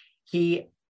he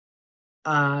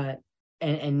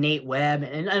and Nate Webb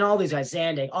and all these guys,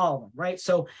 Zandig, all of them, right?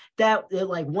 So that it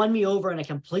like won me over in a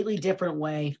completely different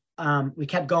way. We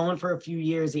kept going for a few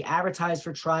years. They advertised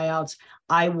for tryouts.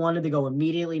 I wanted to go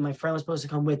immediately. My friend was supposed to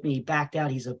come with me. He backed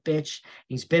out. He's a bitch.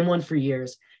 He's been one for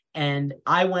years. And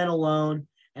I went alone,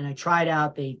 and I tried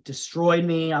out. They destroyed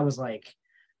me. I was like,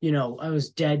 I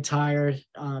was dead tired.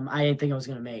 I didn't think I was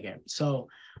going to make it. So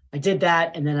I did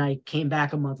that. And then I came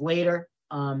back a month later.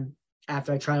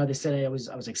 After I tried out, they said I was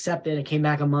accepted. I came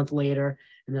back a month later,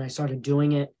 and then I started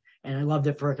doing it. and I loved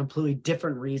it for a completely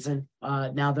different reason.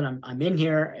 Now that I'm in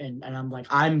here and I'm like,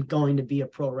 I'm going to be a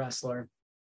pro wrestler,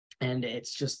 and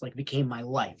it's just like became my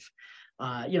life.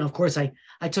 Of course I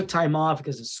took time off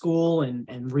because of school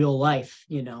and real life,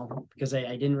 because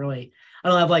I didn't really, I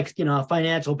don't have like, a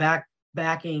financial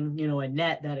backing, a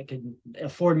net that it could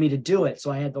afford me to do it.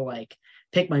 So I had to like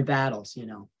pick my battles,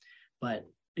 but,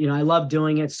 I love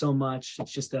doing it so much.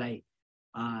 It's just that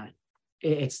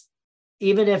it's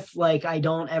even if like I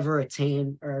don't ever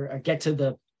attain or get to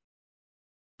the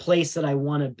place that I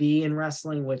want to be in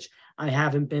wrestling, which I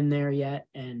haven't been there yet.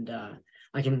 And,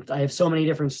 I have so many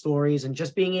different stories, and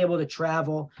just being able to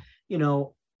travel,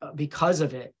 because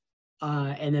of it,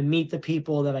 and then meet the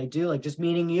people that I do, like just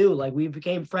meeting you, like we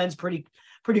became friends, pretty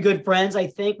good friends. I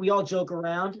think we all joke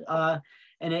around, and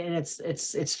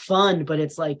it's fun, but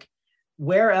it's like,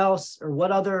 where else or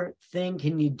what other thing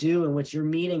can you do in which you're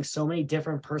meeting so many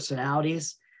different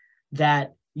personalities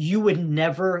that you would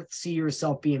never see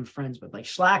yourself being friends with? Like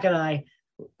Schlack and I,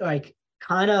 like,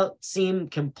 kind of seem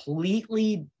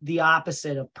completely the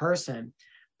opposite of person,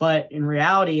 but in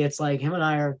reality it's like him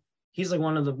and he's like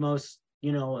one of the most,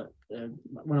 one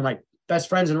of my best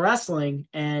friends in wrestling,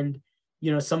 and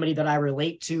somebody that I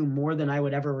relate to more than I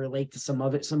would ever relate to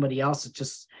somebody else. It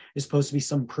just is supposed to be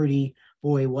some pretty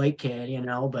boy white kid,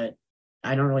 but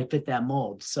I don't really fit that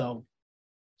mold. So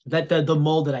that the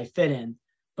mold that I fit in,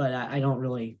 but I don't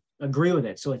really agree with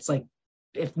it. So it's like,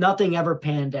 if nothing ever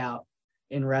panned out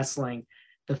in wrestling,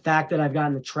 the fact that I've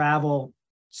gotten to travel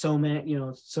so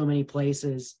many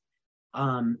places,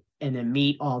 and then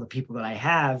meet all the people that I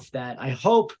have, that I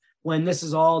hope when this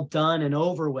is all done and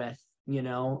over with,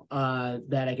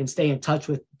 that I can stay in touch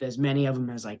with as many of them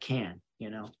as I can,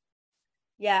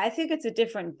 Yeah, I think it's a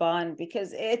different bond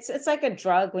because it's like a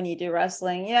drug when you do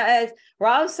wrestling. Yeah,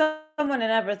 Rob's someone I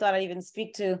never thought I'd even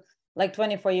speak to like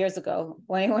 24 years ago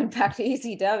when he went back to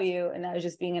ECW, and I was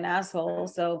just being an asshole.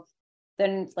 So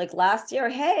then like last year,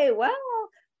 hey, well,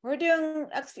 we're doing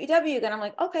XPW again. I'm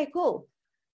like, okay, cool.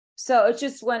 So it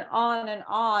just went on, and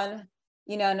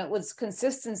it was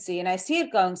consistency, and I see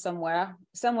it going somewhere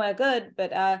good.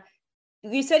 But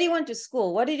you said you went to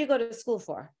school. What did you go to school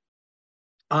for?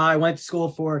 I went to school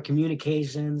for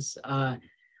communications.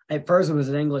 At first it was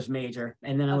an English major,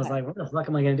 and then I was like, what the fuck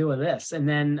am I going to do with this? And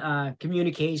then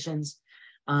communications.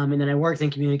 And then I worked in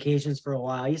communications for a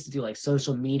while. I used to do like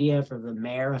social media for the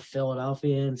mayor of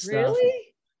Philadelphia and stuff.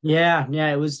 Really? Yeah.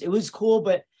 It was cool,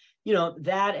 but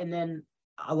that, and then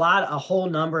a whole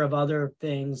number of other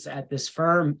things at this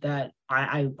firm that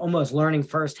I almost learning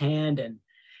firsthand, and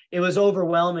it was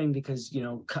overwhelming because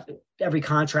every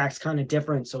contract's kind of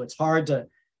different, so it's hard to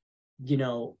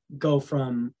go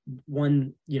from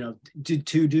one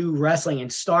to do wrestling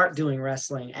and start doing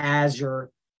wrestling as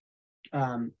you're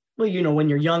when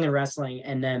you're young in wrestling,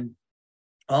 and then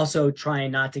also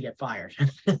trying not to get fired.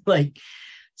 Like,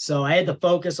 so I had to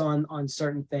focus on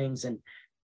certain things, and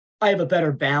I have a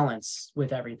better balance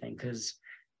with everything because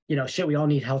shit, we all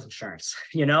need health insurance,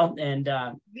 and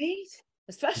Right?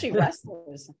 Especially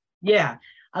wrestlers. Yeah,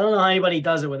 I don't know how anybody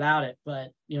does it without it,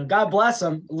 but God bless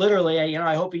him. Literally,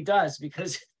 I hope he does,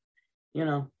 because it's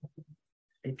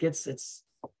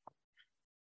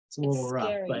a little rough.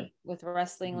 Scary but with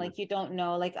wrestling. Like, you don't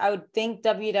know. Like, I would think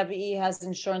WWE has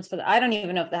insurance for I don't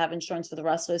even know if they have insurance for the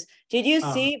wrestlers. Did you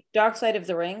see Dark Side of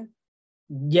the Ring?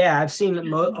 Yeah, I've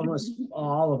seen almost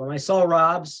all of them. I saw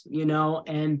Rob's,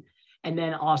 and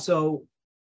then also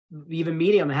even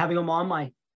meeting him and having him on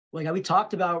my, like, we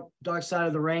talked about Dark Side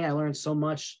of the Ring. I learned so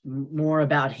much more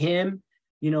about him,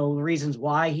 the reasons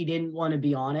why he didn't want to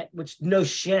be on it, which no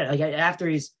shit. Like, after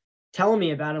he's telling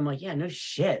me about it, I'm like, yeah, no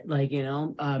shit. Like,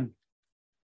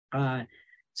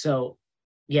 so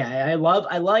yeah, I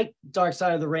like Dark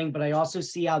Side of the Ring, but I also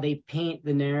see how they paint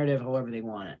the narrative however they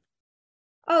want it.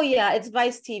 Oh yeah, it's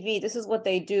Vice TV. This is what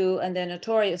they do, and they're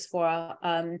notorious for.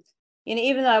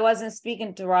 Even though I wasn't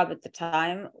speaking to Rob at the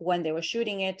time when they were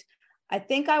shooting it, I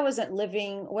think I wasn't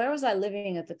living. Where was I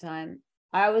living at the time?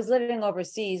 I was living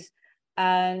overseas,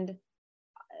 and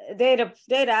they'd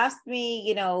asked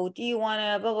me, do you want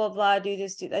to blah blah blah do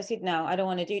this? I said no, I don't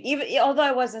want to do it. Even although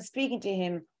I wasn't speaking to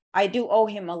him, I do owe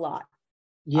him a lot.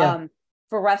 Yeah.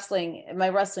 For wrestling, my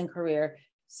wrestling career.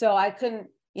 So I couldn't.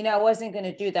 I wasn't going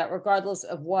to do that, regardless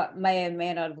of what may or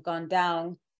may not have gone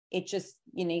down. It just,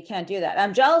 you can't do that.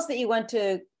 I'm jealous that you went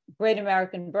to Great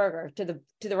American Burger, to the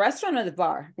restaurant or the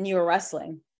bar, and you were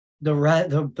wrestling. The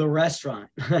restaurant.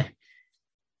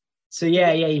 So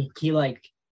yeah, he like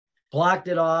blocked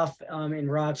it off in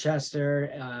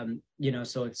Rochester.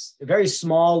 So it's a very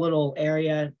small little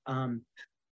area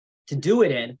to do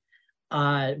it in.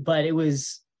 But it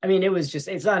was I mean,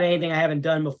 it's not anything I haven't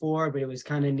done before, but it was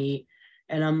kind of neat.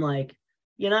 And I'm like,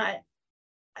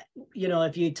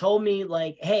 if you told me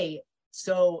like, hey,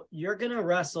 so you're going to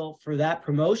wrestle for that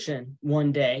promotion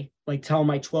one day, like tell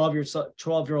my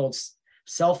 12-year-old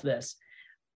self this,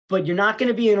 but you're not going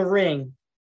to be in a ring.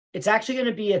 It's actually going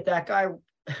to be at that guy,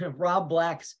 Rob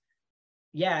Black's.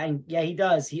 Yeah, he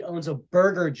does. He owns a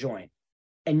burger joint,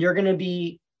 and you're going to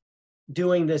be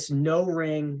doing this no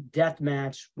ring death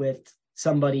match with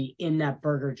somebody in that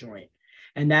burger joint.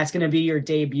 And that's going to be your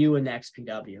debut in the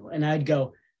XPW. And I'd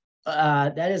go,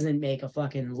 that doesn't make a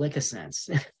fucking lick of sense.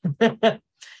 And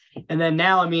then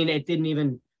now, I mean, I didn't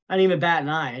even bat an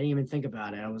eye. I didn't even think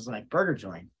about it. I was like, burger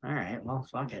joint. All right, well,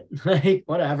 fuck it. Like,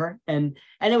 whatever. And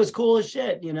it was cool as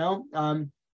shit, it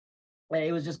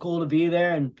was just cool to be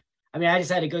there. And I mean, I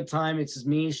just had a good time. It's just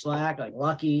me, Schlack, like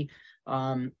Lucky.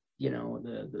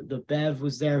 The Bev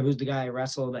was there, who's the guy I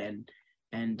wrestled, and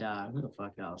who the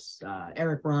fuck else?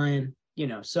 Eric Ryan,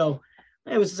 so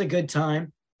it was just a good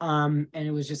time. And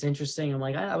it was just interesting. I'm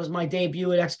like, that was my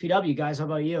debut at XPW, guys. How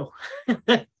about you?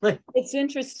 It's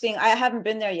interesting. I haven't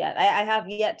been there yet. I have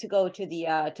yet to go to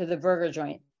the burger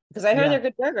joint because I heard they're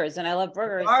good burgers and I love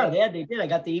burgers. They did. I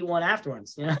got to eat one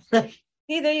afterwards.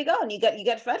 See, there you go. And you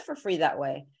get fed for free that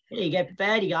way. Yeah, you get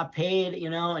fed, you got paid,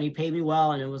 and he paid me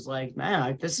well. And it was like,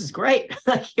 man, this is great.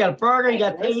 You got a burger, you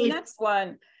got paid. The next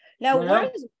one. Now,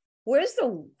 where's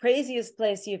the craziest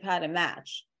place you've had a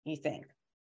match, you think?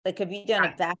 Like, have you done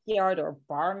a backyard or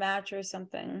bar match or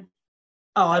something?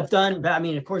 Oh, I've done. I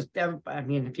mean, of course.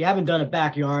 If you haven't done a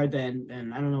backyard,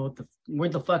 then I don't know where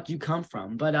the fuck you come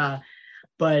from. But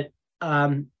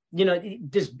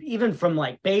just even from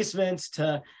like basements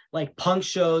to like punk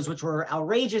shows, which were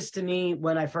outrageous to me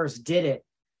when I first did it,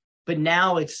 but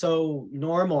now it's so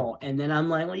normal. And then I'm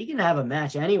like, well, you can have a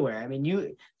match anywhere. I mean,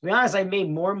 to be honest, I've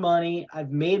made more money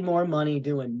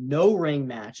doing no ring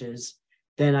matches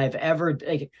than I've ever,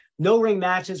 like, no ring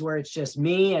matches where it's just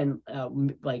me and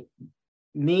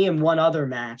me and one other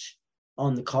match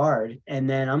on the card, and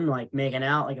then I'm like making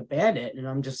out like a bandit, and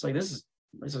I'm just like, this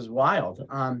is wild.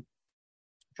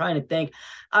 Trying to think,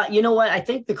 you know what? I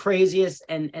think the craziest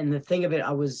and the thing of it,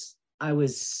 I was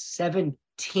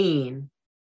 17.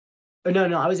 Or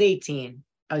no, I was 18.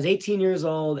 I was 18 years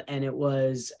old, and it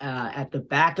was at the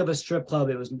back of a strip club.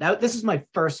 This is my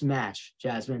first match,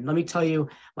 Jasmine. Let me tell you,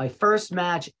 my first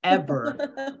match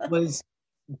ever was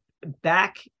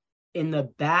back in the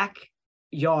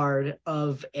backyard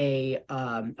of a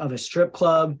strip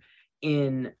club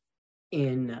in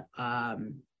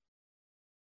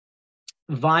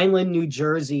Vineland, New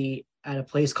Jersey, at a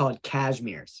place called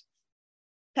Cashmere's.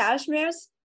 Cashmere's?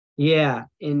 Yeah,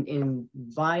 in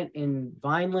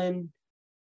Vineland,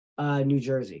 New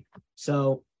Jersey.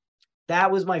 So that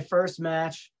was my first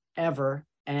match ever,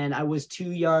 and I was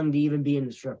too young to even be in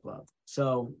the strip club.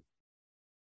 So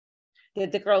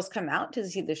did the girls come out to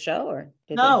see the show, or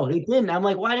no, they didn't. I'm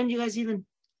like, why didn't you guys even?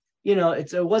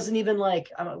 It wasn't even like,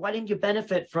 why didn't you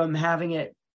benefit from having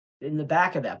it in the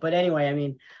back of that? But anyway, I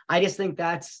mean, I just think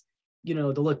that's,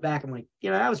 to look back, I'm like,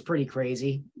 that was pretty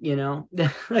crazy,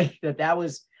 like that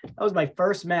was my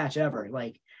first match ever.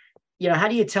 Like, how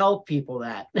do you tell people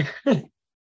that?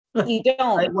 You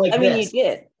don't. Like I mean, you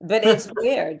did, but it's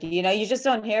weird. You just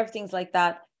don't hear of things like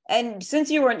that. And since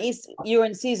you were in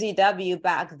CZW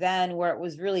back then, where it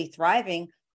was really thriving,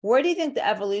 where do you think the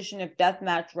evolution of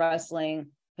deathmatch wrestling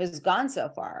has gone so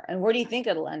far, and where do you think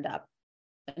it'll end up?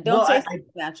 Don't say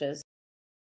matches.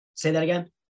 Say that again.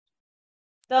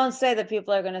 Don't say that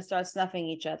people are going to start snuffing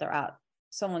each other out.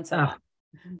 Someone said that.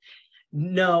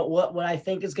 No, what I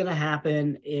think is going to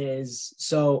happen is,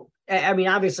 so, I mean,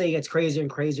 obviously it gets crazier and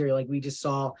crazier. Like we just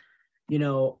saw,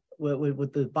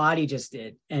 what the body just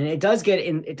did. And it does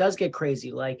get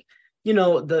crazy. Like,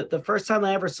 the first time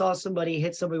I ever saw somebody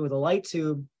hit somebody with a light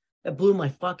tube, that blew my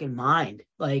fucking mind.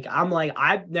 Like, I'm like,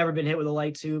 I've never been hit with a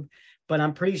light tube, but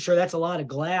I'm pretty sure that's a lot of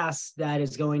glass that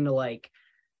is going to, like,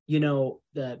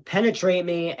 penetrate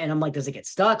me. And I'm like, does it get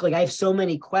stuck? Like, I have so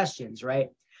many questions, right?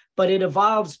 But it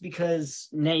evolves because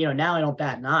now I don't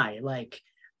bat an eye. Like,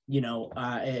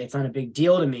 it's not a big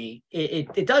deal to me.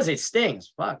 It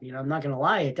stings. Fuck, I'm not gonna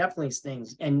lie, it definitely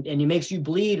stings, and it makes you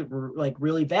bleed like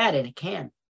really bad, and it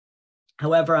can.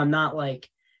 However, I'm not like,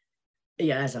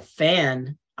 as a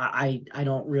fan, I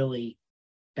don't really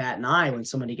bat an eye when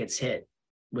somebody gets hit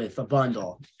with a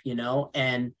bundle,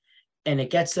 and it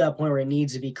gets to that point where it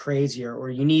needs to be crazier, or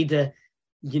you need to,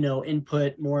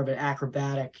 input more of an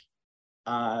acrobatic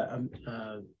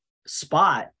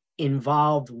spot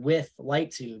involved with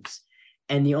light tubes.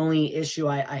 And the only issue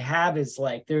I have is,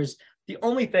 like, there's the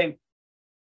only thing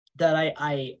that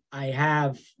I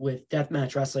have with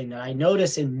deathmatch wrestling that I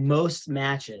notice in most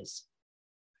matches.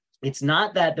 It's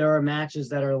not that there are matches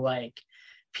that are like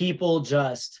people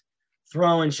just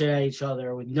throwing shit at each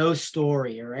other with no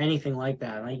story or anything like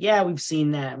that. Like, yeah, we've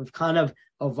seen that. We've kind of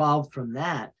evolved from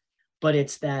that, but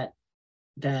it's that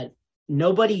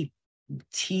nobody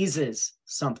teases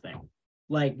something.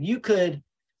 Like I could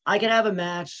have a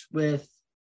match with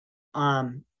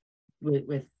Necro,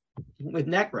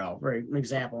 for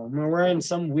example, where we're in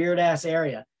some weird ass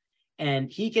area, and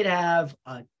he could have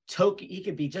a he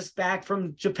could be just back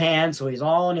from Japan, so he's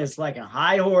all on his like a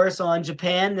high horse on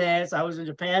Japan this, I was in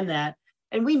Japan that,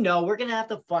 and we know we're gonna have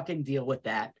to fucking deal with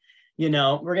that.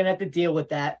 We're gonna have to deal with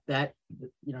that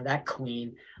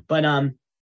queen. But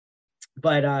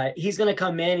he's gonna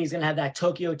come in, he's gonna have that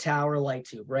Tokyo Tower light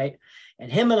tube, right? And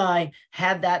him and I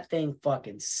have that thing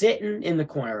fucking sitting in the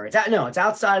corner. It's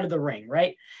outside of the ring,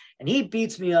 right? And he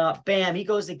beats me up. Bam, he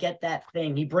goes to get that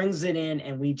thing. He brings it in,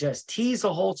 and we just tease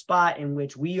the whole spot in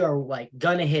which we are like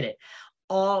gonna hit it.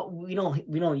 We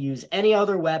don't use any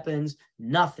other weapons,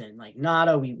 nothing, like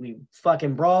nada. We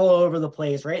fucking brawl all over the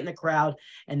place, right in the crowd,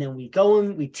 and then we go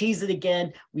and we tease it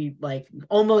again. We like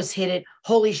almost hit it.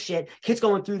 Holy shit, kid's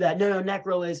going through that. No,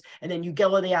 Necro is, and then you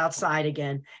go to the outside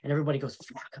again, and everybody goes,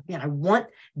 fuck, man, I want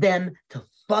them to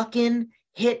fucking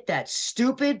hit that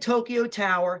stupid Tokyo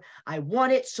Tower. I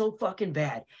want it so fucking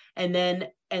bad. And then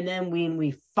when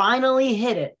we finally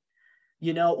hit it,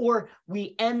 or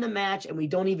we end the match and we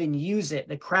don't even use it,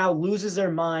 the crowd loses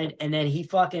their mind, and then he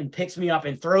fucking picks me up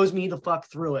and throws me the fuck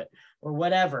through it or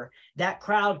whatever. That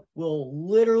crowd will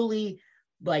literally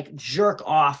like jerk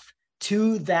off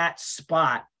to that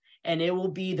spot, and it will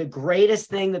be the greatest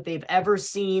thing that they've ever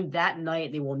seen that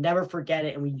night. They will never forget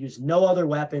it. And we used no other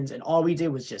weapons, and all we did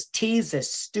was just tease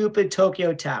this stupid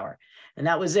Tokyo Tower, and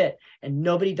that was it. And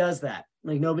nobody does that.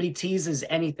 Like, nobody teases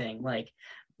anything. Like,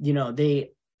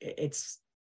 that's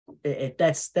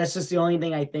just the only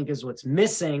thing I think is what's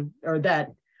missing, or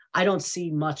that I don't see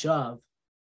much of,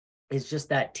 is just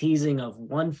that teasing of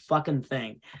one fucking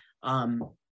thing.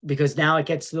 Because now it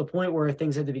gets to the point where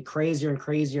things have to be crazier and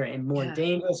crazier and more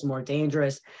dangerous and more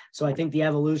dangerous. So I think the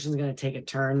evolution is going to take a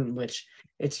turn in which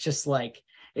it's just like,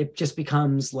 it just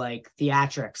becomes like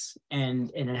theatrics, and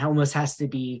it almost has to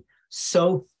be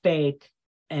so fake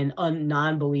and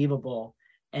non-believable.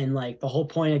 And like the whole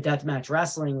point of deathmatch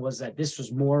wrestling was that this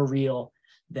was more real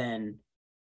than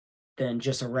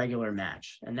just a regular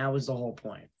match, and that was the whole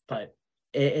point. But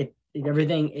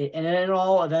everything and it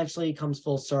all eventually comes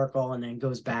full circle and then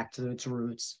goes back to its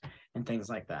roots and things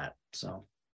like that. So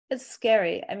it's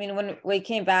scary. I mean, when we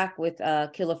came back with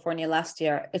California last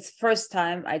year, it's the first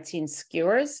time I'd seen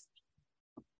skewers.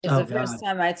 It's the first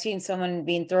time I'd seen someone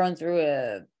being thrown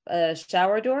through a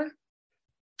shower door.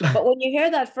 But when you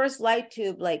hear that first light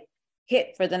tube like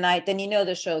hit for the night, then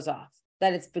the show's off,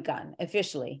 that it's begun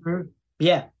officially. Mm-hmm.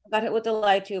 Yeah. I got hit with the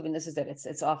light tube, and this is it.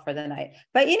 It's off for the night.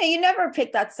 But you never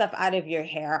pick that stuff out of your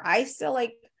hair. I still,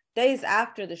 like, days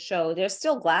after the show, there's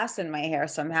still glass in my hair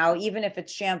somehow, even if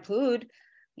it's shampooed.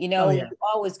 You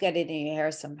always get it in your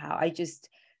hair somehow. I just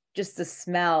the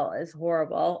smell is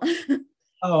horrible.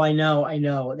 Oh, I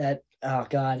know that. Oh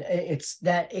God, it's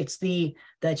that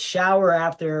shower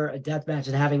after a death match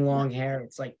and having long hair.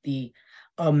 It's like the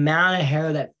amount of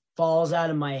hair that falls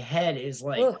out of my head is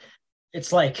like, ugh.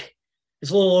 It's like, it's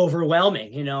a little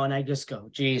overwhelming, and I just go,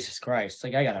 Jesus Christ,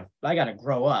 like I gotta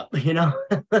grow up, You're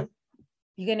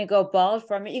gonna go bald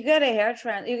from it. You get a hair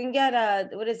you can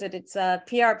get what is it? It's a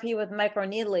PRP with micro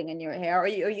needling in your hair, or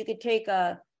you could take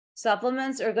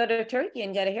supplements or go to Turkey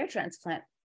and get a hair transplant.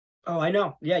 Oh, I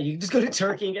know. Yeah, you can just go to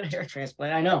Turkey and get a hair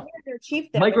transplant. I know. They're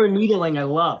cheap there. Micro needling, I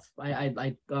love.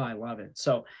 I love it.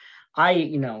 So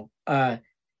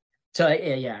so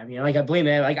yeah, I mean, like, I believe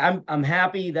it. Like, I'm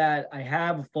happy that I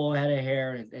have a full head of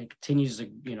hair and it continues to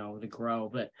to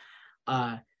grow. But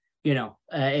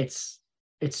it's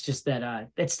just that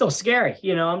it's still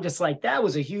scary. I'm just like, that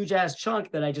was a huge ass chunk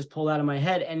that I just pulled out of my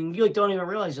head, and you like don't even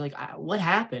realize, you're like, what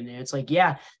happened? And it's like,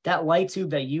 yeah, that light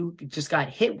tube that you just got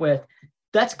hit with,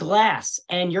 that's glass,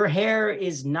 and your hair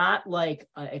is not like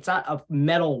it's not a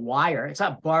metal wire. It's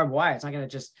not barbed wire. It's not going to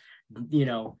just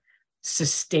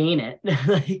sustain it.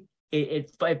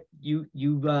 But you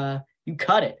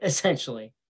cut it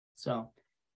essentially. So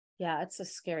yeah, it's a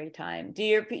scary time.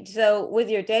 So with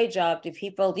your day job, do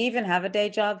you even have a day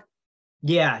job?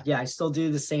 Yeah, I still do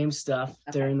the same stuff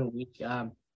during the week. A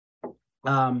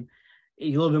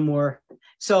little bit more.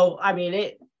 So I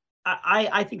mean,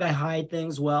 I think I hide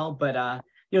things well, but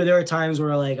there are times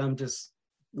where like I'm just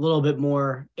a little bit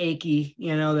more achy,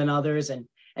 than others, and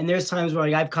there's times where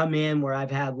like I've come in where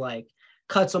I've had like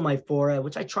cuts on my forehead,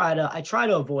 which I try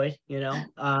to avoid,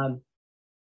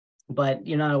 but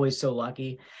you're not always so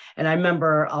lucky. And I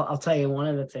remember, I'll tell you, one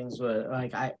of the things was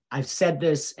like, I've said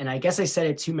this, and I guess I said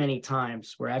it too many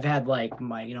times, where I've had like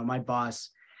my boss,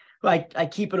 who I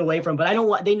keep it away from, but I don't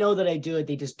want, they know that I do it.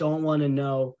 They just don't want to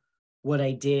know what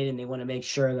I did. And they want to make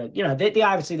sure that, they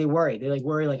obviously, they worry. They like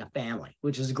worry like a family,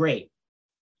 which is great.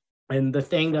 And the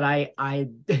thing that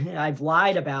I've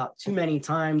lied about too many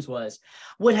times was,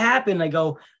 what happened? I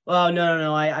go, oh,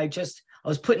 no. I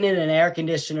was putting in an air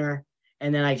conditioner,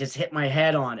 and then I just hit my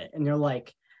head on it. And you're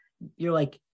like, oh,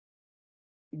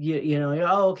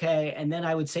 okay. And then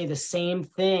I would say the same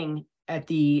thing at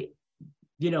a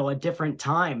different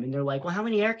time. And they're like, well, how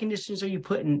many air conditioners are you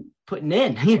putting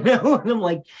in? And I'm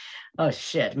like, oh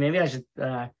shit, maybe I should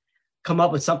come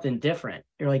up with something different.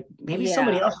 You're like, maybe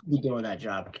somebody else should be doing that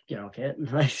job, Kit.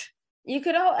 You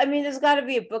could there's got to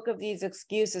be a book of these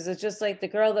excuses. It's just like the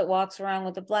girl that walks around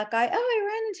with the black eye. Oh, I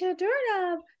ran into a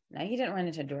doorknob. No, you didn't run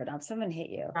into a doorknob. Someone hit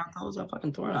you. That was a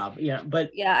fucking doorknob. Yeah, but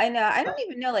yeah, I know. I don't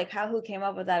even know like who came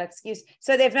up with that excuse.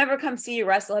 So they've never come see you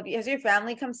wrestle. Has your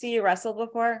family come see you wrestle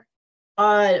before?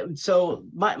 So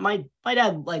my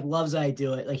dad like loves that I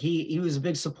do it. Like he was a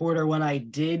big supporter when I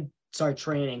did start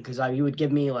training, because he would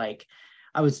give me like,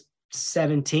 I was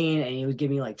 17, and he would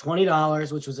give me like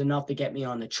 $20, which was enough to get me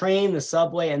on the train, the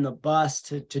subway, and the bus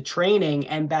to training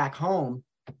and back home.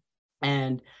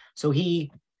 And so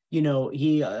he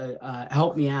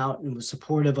helped me out and was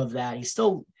supportive of that.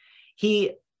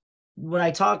 When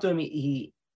I talked to him,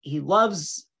 he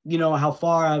loves, how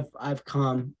far I've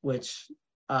come, which,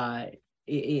 and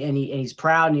he's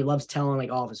proud, and he loves telling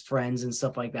like all of his friends and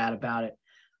stuff like that about it,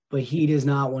 but he does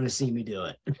not want to see me do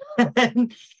it.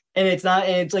 And it's not,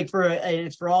 and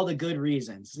it's for all the good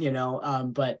reasons,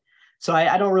 but so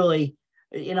I don't really,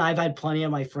 I've had plenty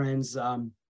of my friends,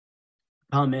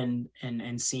 come in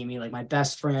and see me. Like my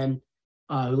best friend,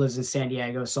 who lives in San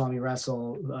Diego, saw me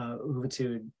wrestle, who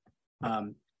to,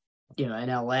 in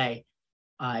LA.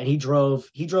 And he drove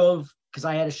because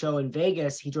I had a show in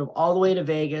Vegas. He drove all the way to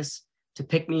Vegas to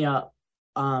pick me up.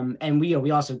 And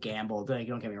we also gambled, like,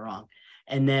 don't get me wrong.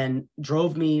 And then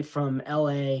drove me from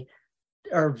LA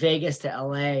or Vegas to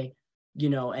LA,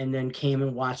 and then came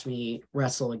and watched me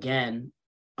wrestle again.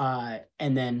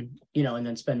 And then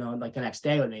spend like the next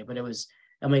day with me. But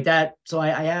I'm like that. So I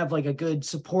have like a good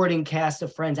supporting cast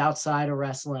of friends outside of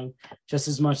wrestling, just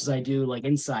as much as I do like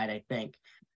inside, I think.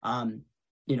 And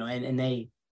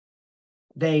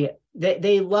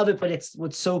they love it, but it's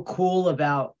what's so cool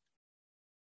about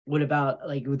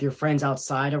like with your friends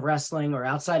outside of wrestling or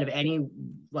outside of any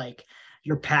like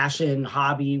your passion,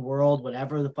 hobby, world,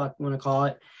 whatever the fuck you want to call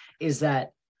it, is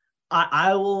that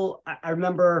I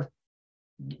remember,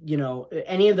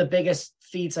 any of the biggest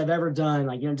feats I've ever done,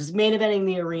 like, just main eventing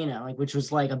the arena, like, which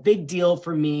was like a big deal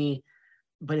for me,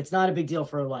 but it's not a big deal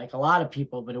for like a lot of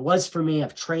people, but it was for me.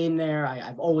 I've trained there.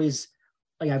 I've always,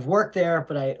 like, I've worked there,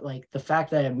 but I like the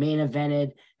fact that I main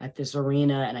evented at this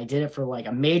arena, and I did it for like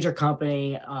a major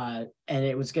company, and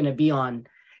it's going to be on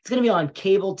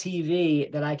cable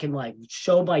TV that I can like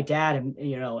show my dad and,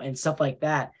 and stuff like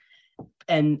that.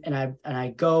 And I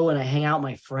go and I hang out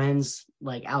with my friends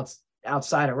like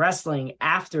outside of wrestling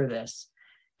after this.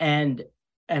 And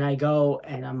I go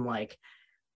and I'm like,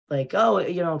 oh,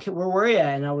 where were you?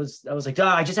 And I was like, oh,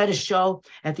 I just had a show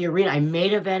at the arena. I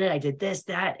main evented. I did this,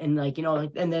 that. And like,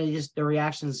 and then just the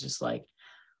reaction is just like,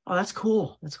 oh, that's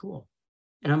cool. That's cool.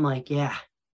 And I'm like, yeah.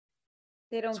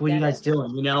 They don't. So what are you guys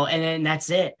doing? And then that's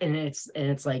it. And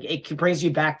it's like, it brings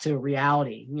you back to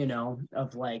reality,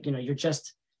 of like, you're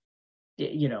just,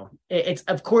 it's,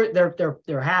 of course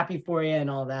they're happy for you and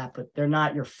all that, but they're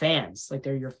not your fans. Like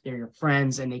they're your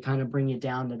friends, and they kind of bring you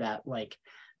down to that, like,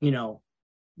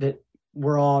 that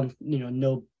we're all,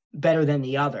 no better than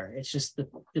the other. It's just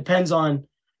depends on,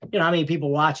 how many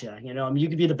people watch you. I mean, you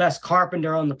could be the best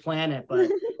carpenter on the planet, but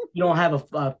you don't have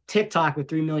a TikTok with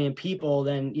 3 million people,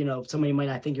 then, somebody might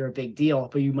not think you're a big deal,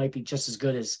 but you might be just as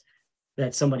good as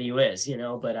that somebody who is,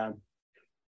 but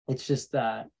it's just,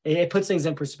 it puts things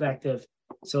in perspective.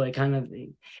 So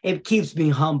it keeps me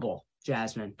humble,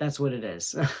 Jasmine. That's what it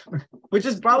is, which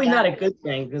is probably not a good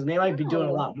thing, because maybe I'd be doing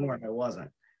a lot more if I wasn't.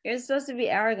 You're supposed to be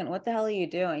arrogant. What the hell are you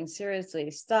doing?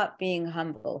 Seriously, stop being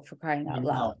humble, for crying out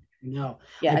loud. No.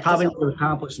 Yeah, I probably would have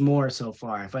accomplished more so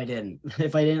far if I didn't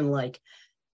like,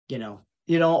 you don't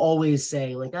always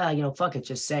say like, fuck it,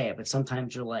 just say it. But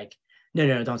sometimes you're like,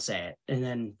 no, don't say it. And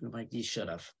then like, you should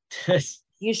have.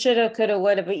 You should have, could have,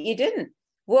 would have, but you didn't.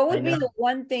 What would be the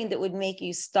one thing that would make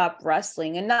you stop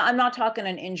wrestling? And I'm not talking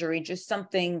an injury, just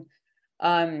something,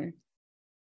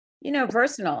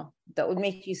 personal that would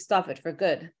make you stop it for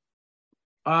good.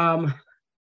 I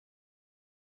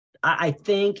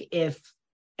think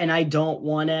and I don't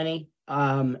want any,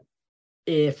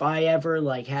 if I ever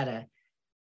like I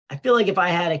feel like if I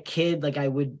had a kid, like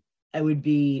it would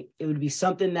be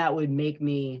something that would make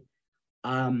me,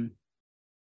 because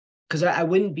I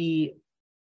wouldn't be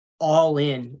all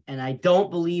in, and I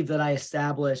don't believe that I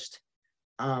established,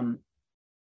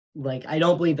 like I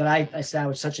don't believe that I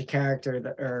established such a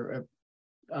character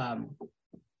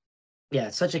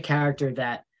such a character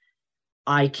that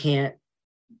I can't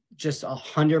just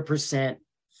 100%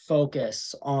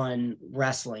 focus on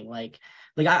wrestling. Like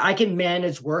I can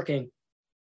manage working,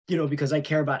 because I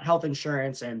care about health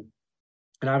insurance, and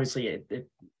obviously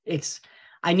it's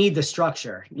I need the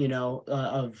structure,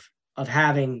 of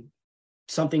having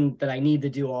something that I need to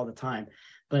do all the time.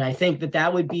 But I think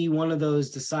that would be one of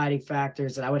those deciding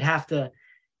factors that I would have to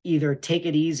either take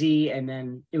it easy, and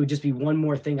then it would just be one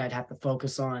more thing I'd have to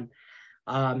focus on.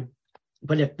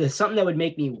 But if there's something that would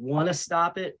make me want to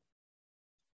stop it,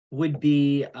 would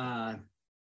be I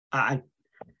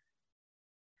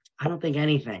don't think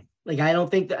anything. Like I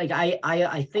don't think that, like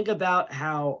I think about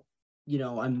how,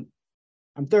 I'm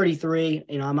 33,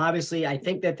 I'm obviously, I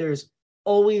think that there's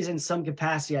always in some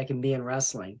capacity I can be in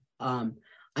wrestling.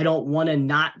 I don't want to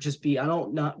not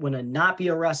want to not be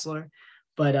a wrestler,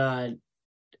 but I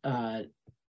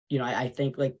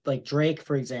think like Drake,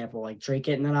 for example, like Drake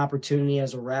getting an opportunity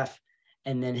as a ref,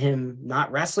 and then him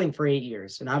not wrestling for 8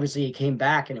 years. And obviously he came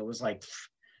back, and it was like,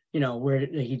 where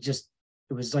it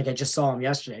was like I just saw him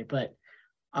yesterday. But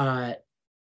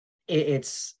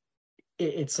it's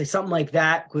like something like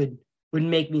that would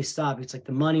make me stop. It's like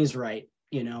the money's right,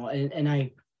 and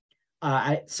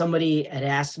I somebody had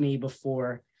asked me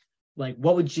before, like,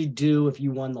 what would you do if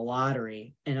you won the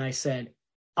lottery? And I said, if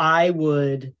I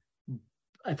won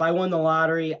the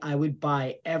lottery, I would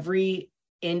buy every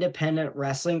independent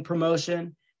wrestling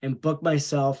promotion and book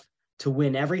myself to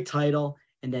win every title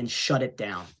and then shut it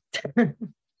down.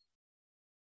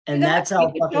 And that's how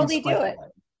you could totally do it.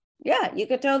 Yeah, you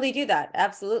could totally do that.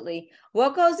 Absolutely.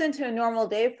 What goes into a normal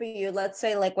day for you? Let's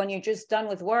say like when you're just done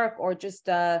with work, or just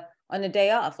on a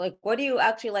day off, like what do you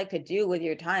actually like to do with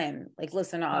your time? Like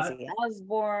listen to Ozzy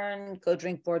Osbourne, go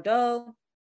drink Bordeaux.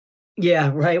 Yeah,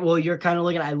 right. Well, you're kind of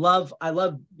looking, I love, I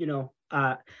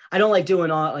don't like doing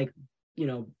all like,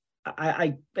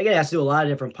 I get asked to do a lot of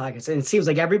different podcasts, and it seems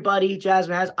like everybody,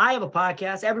 Jasmine, has. I have a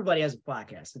podcast. Everybody has a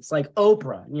podcast. It's like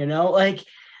Oprah, like,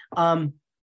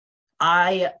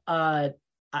 I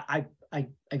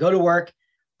go to work.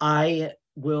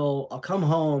 I'll come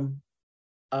home.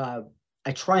 I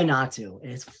try not to,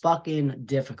 and it's fucking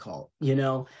difficult,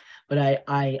 but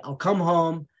I'll come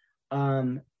home,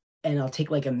 and I'll take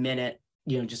like a minute,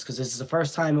 just because this is the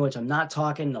first time in which I'm not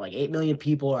talking to like 8 million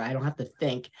people, or I don't have to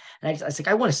think. And I think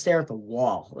I want to stare at the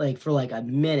wall like for like a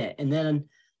minute, and then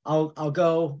I'll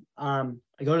go. I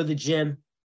go to the gym.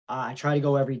 I try to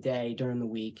go every day during the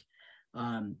week.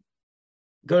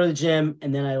 Go to the gym,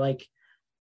 and then I like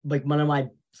one of my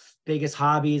biggest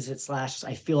hobbies,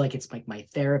 I feel like it's like my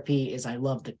therapy, is I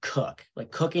love to cook.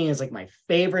 Like cooking is like my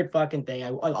favorite fucking thing. I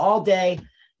all day.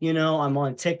 I'm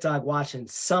on TikTok watching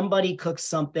somebody cook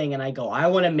something, and I go, I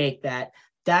want to make that.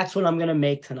 That's what I'm going to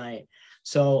make tonight.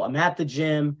 So I'm at the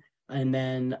gym, and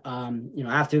then,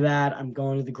 after that, I'm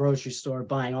going to the grocery store,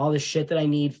 buying all the shit that I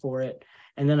need for it.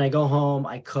 And then I go home,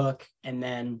 I cook, and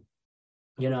then,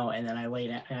 and then I lay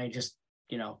down, and I just,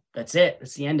 that's it.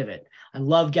 That's the end of it.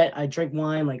 I drink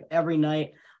wine like every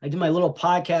night. I do my little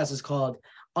podcast. It's called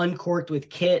Uncorked with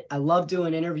Kit. I love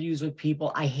doing interviews with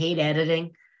people. I hate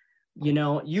editing.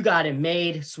 You got it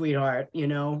made, sweetheart,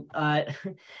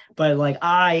 but like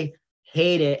I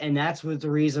hate it. And that's what the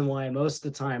reason why most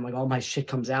of the time, like all my shit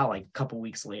comes out like a couple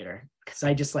weeks later, because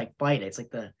I just like bite it. It's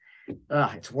like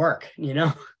it's work,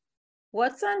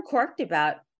 What's Uncorked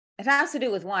about? It has to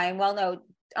do with wine. Well, no,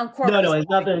 Uncorked. No, it's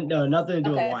nothing. No, nothing to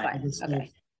do with wine.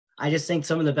 I just think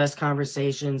some of the best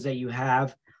conversations that you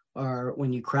have are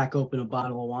when you crack open a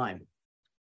bottle of wine.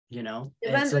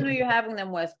 Depends on who you're having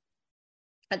them with.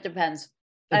 It depends.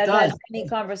 I've had many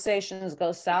conversations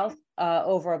go south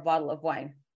over a bottle of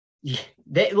wine. Yeah,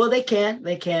 they can.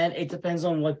 It depends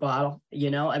on what bottle.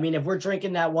 I mean, if we're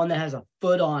drinking that one that has a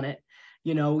foot on it,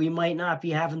 we might not be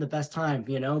having the best time.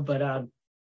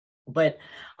 But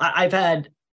I've had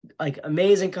like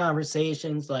amazing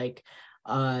conversations. Like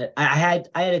I had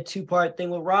a 2-part thing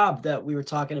with Rob that we were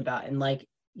talking about, and like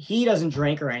he doesn't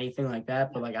drink or anything like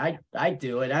that, but like I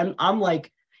do it. I'm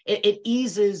like. It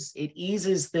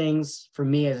eases things for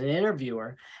me as an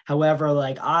interviewer. However,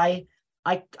 like I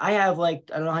have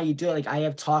like, I don't know how you do it. Like I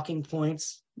have talking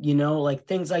points, like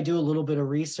things I do a little bit of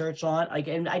research on.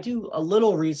 And I do a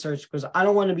little research because I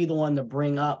don't want to be the one to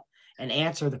bring up and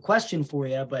answer the question for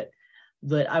you, but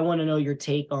I want to know your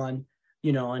take on,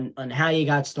 on how you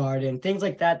got started and things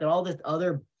like that all the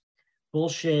other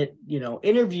bullshit,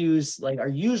 interviews like are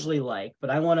usually like, but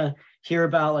I want to hear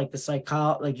about like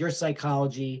your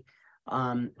psychology,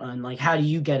 and like, how do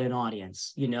you get an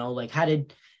audience, like how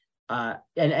did,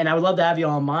 and I would love to have you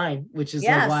on mine, which is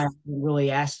like why I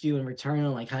really asked you in return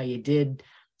on like how you did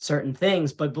certain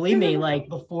things. But believe me, like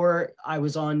before I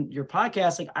was on your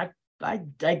podcast, like I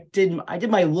did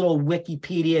my little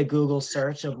Wikipedia Google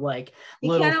search of like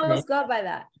you can't always go by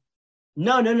that.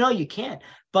 No, you can't.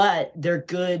 But they're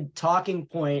good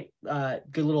good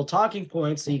little talking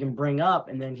points so you can bring up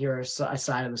and then hear a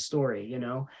side of the story,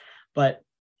 But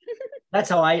that's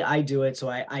how I do it. So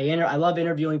I love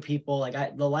interviewing people.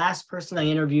 Like the last person I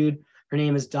interviewed, her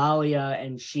name is Dahlia,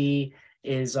 and she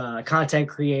is a content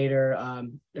creator,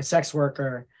 a sex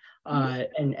worker,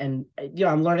 and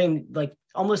I'm learning, like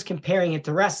almost comparing it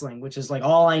to wrestling, which is like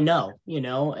all I know,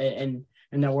 and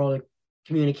in the world of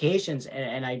communications,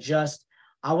 and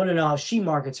I want to know how she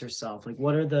markets herself. Like,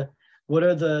 what are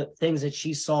the things that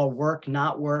she saw work,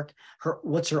 not work?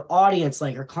 What's her audience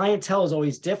like? Her clientele is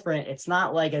always different. It's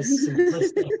not like as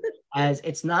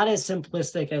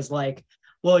simplistic as like,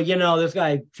 well, this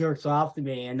guy jerks off to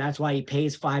me and that's why he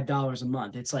pays $5 a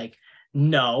month. It's like,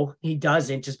 no, he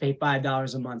doesn't just pay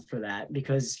 $5 a month for that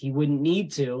because he wouldn't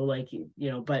need to, like,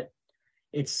 but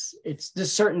it's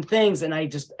just certain things. And I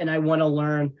want to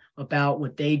learn about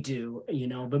what they do,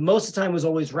 but most of the time was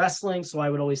always wrestling. So I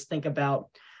would always think about,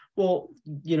 well,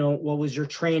 what was your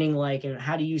training like? And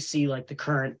how do you see like the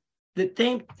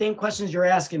same questions you're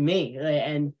asking me?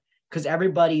 And because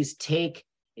everybody's take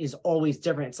is always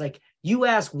different. It's like you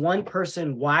ask one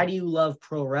person, why do you love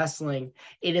pro wrestling?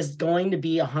 It is going to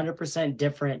be 100%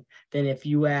 different than if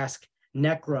you ask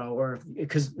Necro, or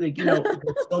because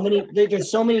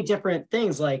there's so many different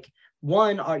things. Like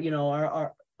one,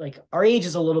 our age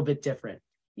is a little bit different.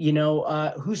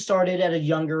 Who started at a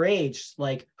younger age,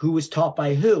 like who was taught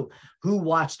by who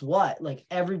watched what, like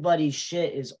everybody's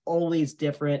shit is always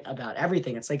different about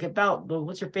everything. It's like about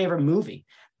what's your favorite movie?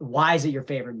 Why is it your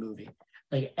favorite movie?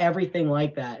 Like everything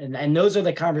like that. And those are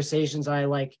the conversations I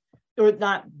like, or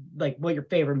not like what your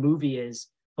favorite movie is,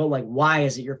 but like, why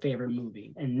is it your favorite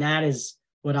movie? And that is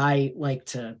what I like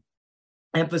to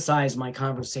emphasize my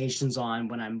conversations on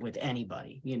when I'm with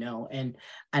anybody, and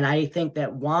I think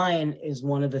that wine is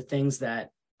one of the things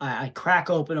that I crack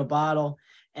open a bottle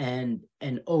and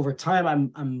over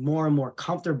time I'm more and more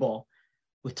comfortable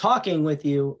with talking with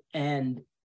you, and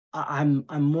I'm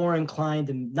more inclined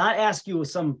to not ask you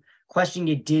some question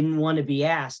you didn't want to be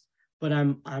asked, but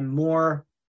I'm more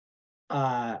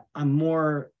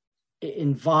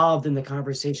involved in the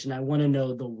conversation. I want to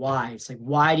know the why. It's like,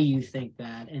 why do you think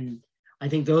that? And I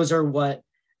think those are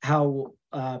how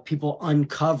people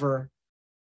uncover,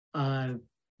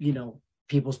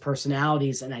 people's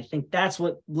personalities. And I think that's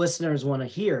what listeners want to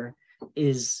hear,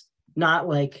 is not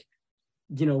like,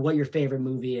 what your favorite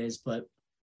movie is, but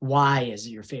why is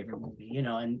it your favorite movie,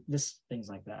 and things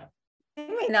like that. I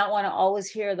may not want to always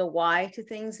hear the why to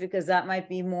things, because that might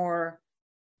be more,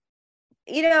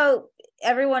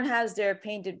 everyone has their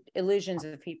painted illusions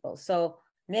of people. So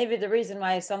maybe the reason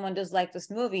why someone does like this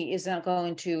movie isn't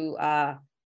going to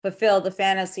fulfill the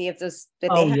fantasy of they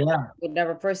have with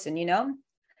another person,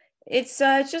 It's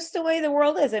just the way the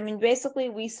world is. I mean, basically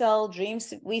we sell dreams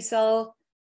to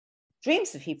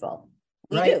people.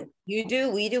 You do,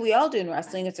 we do, we all do in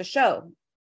wrestling. It's a show.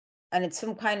 And it's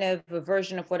some kind of a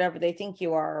version of whatever they think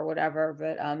you are or whatever.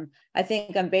 But I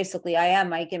think I am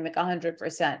my gimmick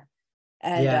 100%.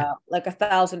 And like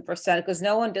 1,000%, because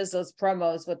no one does those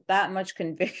promos with that much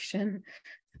conviction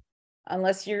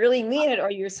unless you really mean it,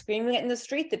 or you're screaming it in the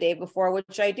street the day before,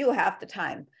 which I do half the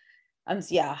time. I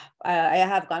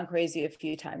have gone crazy a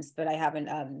few times, but I haven't,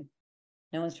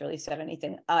 no one's really said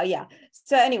anything.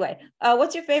 So anyway,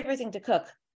 what's your favorite thing to cook?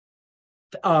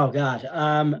 Oh God.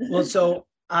 Well, so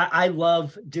I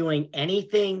love doing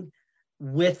anything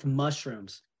with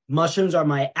mushrooms. Mushrooms are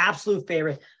my absolute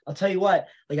favorite. I'll tell you what,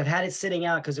 like I've had it sitting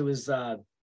out because it was, I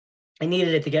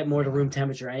needed it to get more to room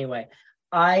temperature anyway.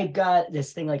 I got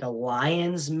this thing like a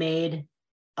lion's made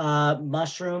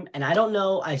mushroom. And I don't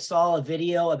know, I saw a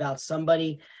video about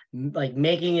somebody like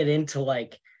making it into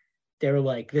like, they were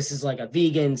like, this is like a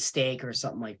vegan steak or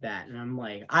something like that. And I'm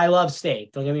like, I love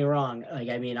steak. Don't get me wrong. Like,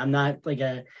 I mean, I'm not like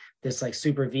this like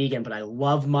super vegan, but I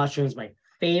love mushrooms. My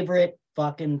favorite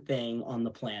fucking thing on the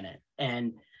planet.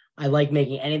 And I like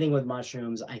making anything with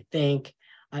mushrooms. I think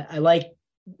I like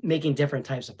making different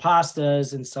types of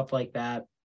pastas and stuff like that.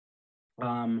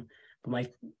 But my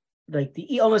like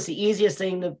almost the easiest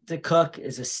thing to cook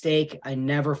is a steak. I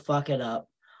never fuck it up.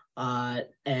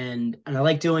 And I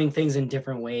like doing things in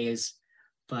different ways.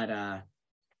 But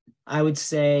I would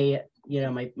say,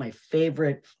 my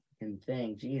favorite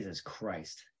thing, Jesus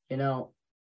Christ,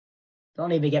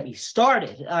 don't even get me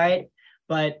started. All right.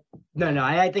 But no,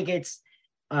 I think it's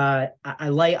I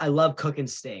love cooking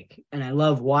steak, and I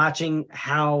love watching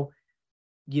how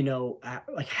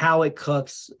like how it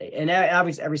cooks. And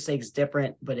obviously every steak is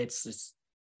different, but it's just,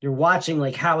 you're watching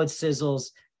like how it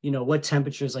sizzles, what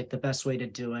temperature is like the best way to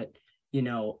do it,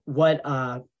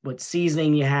 what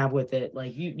seasoning you have with it.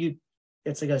 Like you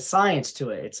it's like a science to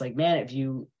it. It's like, man, if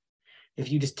you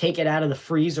just take it out of the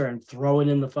freezer and throw it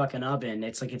in the fucking oven,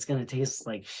 it's like, it's going to taste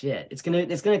like shit. It's going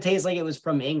to taste like it was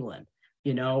from England,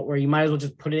 or you might as well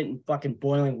just put it in fucking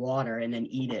boiling water and then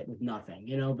eat it with nothing,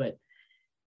 but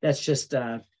that's just,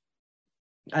 I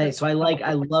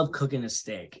love cooking a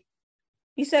steak.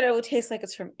 You said it would taste like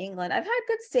it's from England. I've had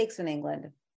good steaks in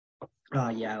England.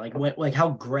 Yeah. Like how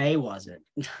gray was it?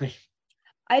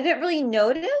 I didn't really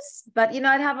notice, but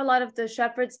I'd have a lot of the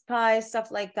shepherd's pie,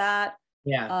 stuff like that.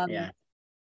 Yeah. Yeah.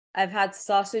 I've had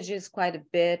sausages quite a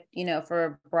bit,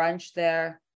 for brunch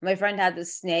there. My friend had the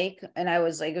snake, and I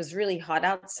was like, it was really hot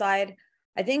outside.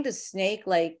 I think the snake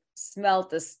like smelled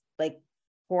this like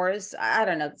pores. I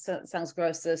don't know. It sounds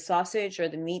gross. The sausage or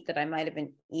the meat that I might have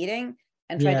been eating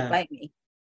and tried to bite me.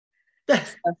 So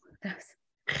that's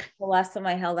the last time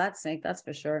I held that snake, that's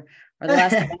for sure. Or the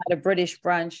last time I had a British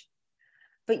brunch.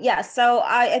 But yeah, so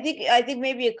I think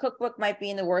maybe a cookbook might be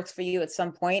in the works for you at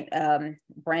some point,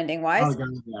 branding wise. Oh,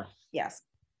 yeah. Yes.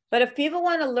 But if people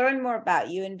want to learn more about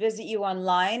you and visit you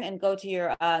online and go to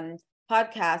your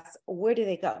podcasts, where do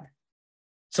they go?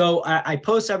 So I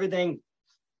post everything.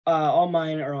 All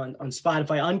mine are on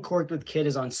Spotify. Uncorked with Kid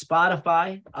is on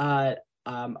Spotify. I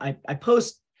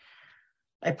post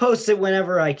it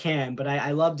whenever I can, but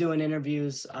I love doing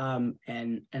interviews. And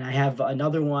I have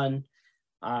another one.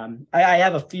 I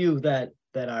have a few that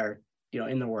are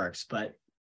in the works, but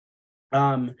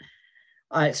so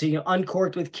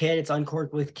Uncorked with Kit. It's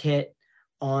Uncorked with Kit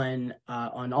on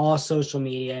all social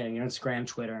media, and Instagram,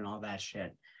 Twitter, and all that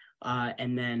shit.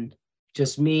 And then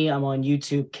just me, I'm on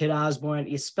YouTube, Kid Osbourne.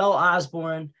 You spell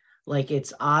Osbourne like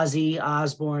it's Ozzy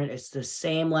Osbourne. It's the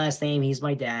same last name. He's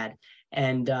my dad,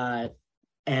 and then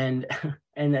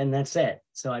that's it.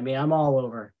 So I mean, I'm all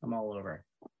over.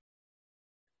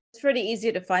 It's pretty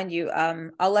easy to find you.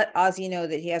 I'll let Ozzy know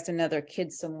that he has another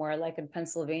kid somewhere, like in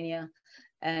Pennsylvania,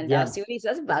 and see what he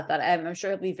says about that. I'm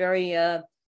sure he'll be very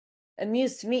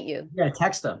amused to meet you. Yeah,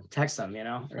 text him. I'm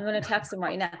gonna text him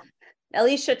right now.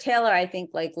 Alicia Taylor, I think,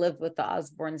 like lived with the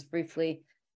Osbournes briefly,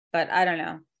 but I don't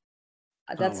know.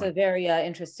 That's a very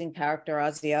interesting character,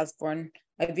 Ozzy Osbourne.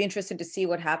 I'd be interested to see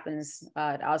what happens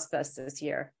at Ozfest this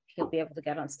year. He'll be able to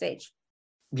get on stage.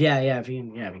 Yeah, if he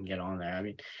can get on there. I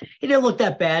mean, he didn't look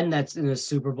that bad, and that's in the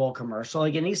Super Bowl commercial.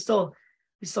 Again, he's still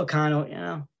kind of,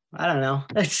 I don't know.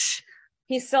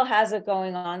 He still has it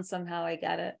going on somehow. I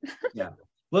get it. Yeah.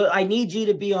 Well, I need you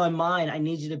to be on mine. I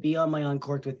need you to be on my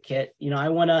Uncorked with Kit. I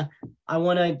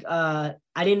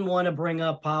didn't want to bring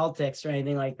up politics or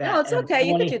anything like that. No, it's okay.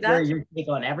 You can do that. Your take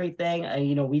on everything.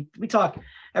 We talk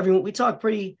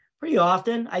pretty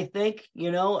often, I think,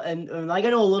 and like I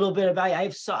know a little bit about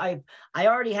I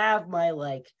already have my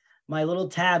little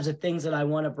tabs of things that I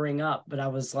want to bring up, but I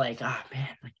was like, man,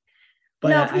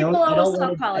 but no, people always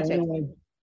talk politics.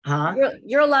 Huh?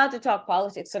 You're allowed to talk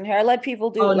politics on here. I let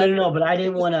people do. Oh, no, but I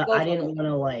didn't want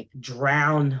to like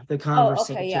drown the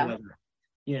conversation with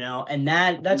her, and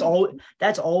that's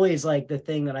always like the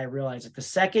thing that I realized. Like the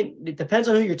second, it depends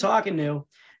on who you're talking to.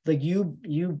 Like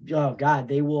oh God,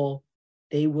 they will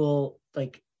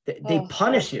like they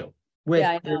punish you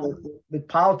with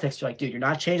politics. You're like, dude, you're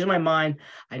not changing my mind.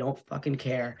 I don't fucking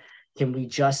care. Can we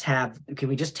just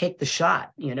take the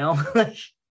shot?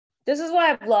 This is why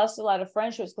I've lost a lot of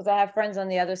friendships, because I have friends on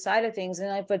the other side of things,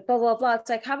 and but blah blah blah. It's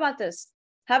like, how about this?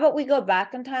 How about we go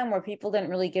back in time where people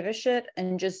didn't really give a shit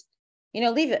and just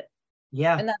leave it?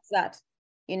 Yeah. And that's that.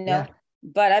 Yeah.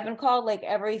 But I've been called like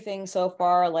everything so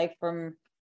far, like from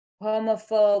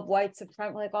homophobe, white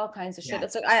supremacist, like all kinds of shit.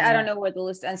 It's like I don't know where the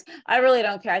list ends. I really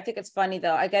don't care. I think it's funny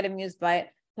though. I get amused by it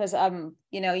because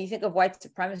you think of white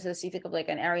supremacists, you think of like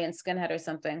an Aryan skinhead or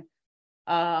something.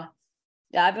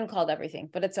 Yeah, I've been called everything,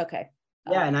 but it's okay.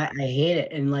 Yeah, and I hate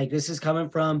it. And like this is coming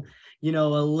from, a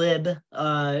lib,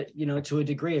 to a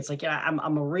degree. It's like,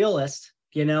 I'm a realist,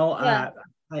 I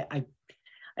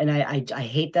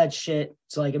hate that shit.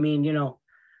 So like, I mean,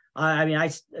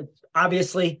 I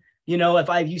obviously,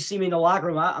 if you see me in the locker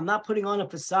room, I'm not putting on a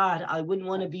facade. I wouldn't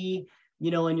want to be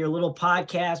in your little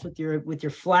podcast with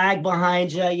your flag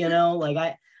behind you,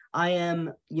 like I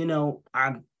am,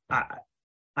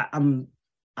 I'm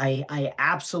I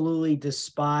absolutely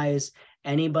despise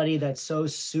anybody that's so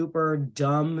super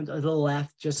dumb to the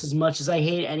left just as much as I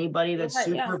hate anybody that's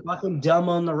super fucking dumb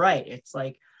on the right. It's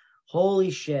like,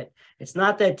 holy shit. It's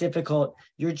not that difficult.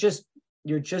 You're just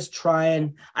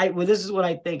trying. This is what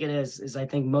I think it is I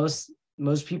think most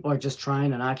people are just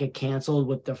trying to not get canceled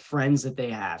with the friends that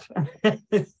they have.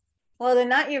 Well, they're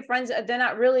not your friends. They're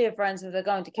not really your friends if they're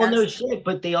going to cancel. Well, no shit,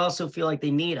 but they also feel like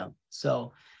they need them.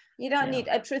 So you don't need,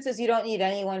 truth is you don't need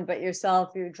anyone but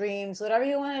yourself, your dreams, whatever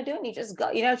you want to do. And you just go,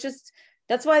 it's just,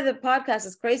 that's why the podcast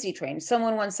is Crazy Train.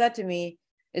 Someone once said to me,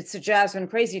 it's a Jasmine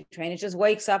Crazy Train. It just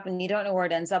wakes up and you don't know where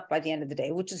it ends up by the end of the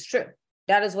day, which is true.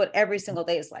 That is what every single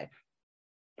day is like.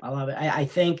 I love it. I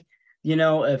think,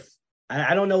 if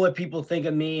I don't know what people think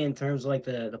of me in terms of like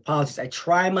the politics. I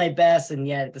try my best, and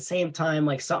yet at the same time,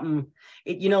 like something,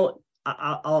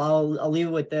 I'll leave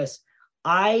it with this.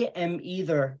 I am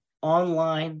either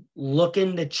online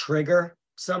looking to trigger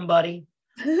somebody,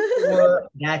 or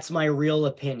that's my real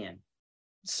opinion.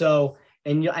 So,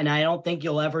 and I don't think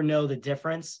you'll ever know the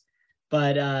difference,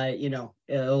 but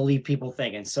it'll leave people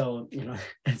thinking. So,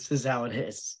 this is how it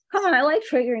is. Come on, I like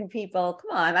triggering people.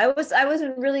 Come on, I was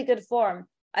in really good form.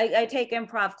 I take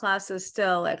improv classes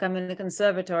still, like I'm in the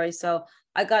conservatory. So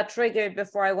I got triggered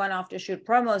before I went off to shoot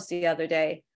promos the other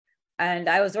day. And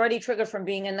I was already triggered from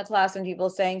being in the class and people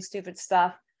saying stupid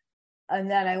stuff. And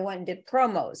then I went and did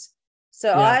promos.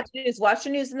 So all I have to do is watch the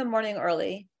news in the morning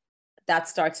early. That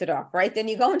starts it off, right? Then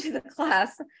you go into the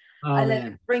class and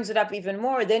then it brings it up even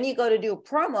more. Then you go to do a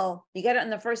promo. You get it in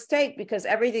the first take because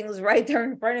everything's right there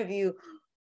in front of you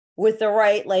with the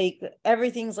right, like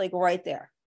everything's like right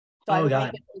there. So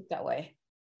I make it that way.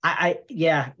 I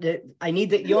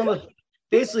need that. You almost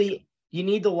basically you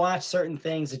need to watch certain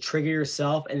things to trigger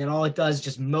yourself, and then all it does is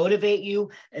just motivate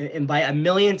you and by a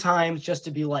million times just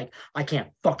to be like, I can't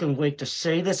fucking wait to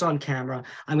say this on camera.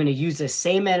 I'm going to use the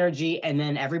same energy, and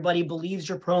then everybody believes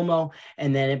your promo,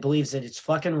 and then it believes that it's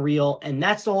fucking real, and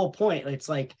that's the whole point. It's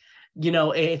like,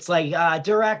 it's like,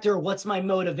 director, what's my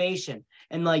motivation?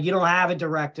 And like, you don't have a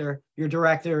director. Your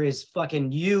director is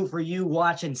fucking you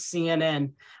watching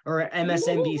CNN or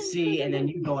MSNBC. And then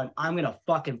you going, I'm going to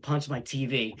fucking punch my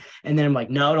TV. And then I'm like,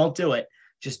 no, don't do it.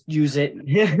 Just use it.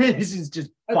 This is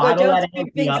just bottle that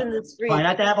energy up. Try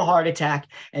not to have a heart attack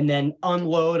and then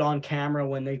unload on camera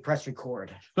when they press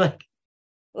record. Like,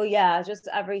 well, yeah, just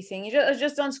everything. You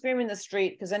just don't scream in the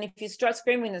street, because then if you start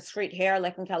screaming in the street here,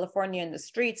 like in California in the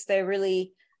streets, they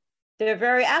probably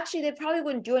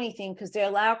wouldn't do anything because they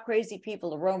allow crazy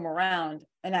people to roam around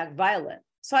and act violent.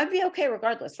 So I'd be okay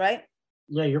regardless, right?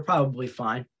 Yeah, you're probably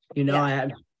fine. I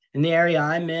have in the area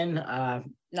I'm in,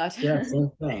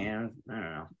 same thing. I don't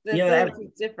know.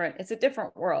 It's different. It's a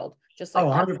different world. Just like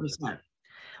 100%.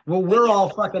 Well, we're all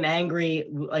fucking angry.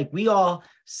 Like we all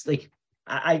like.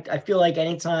 I feel like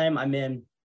anytime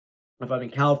if I'm in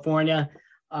California,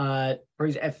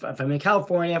 if I'm in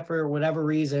California for whatever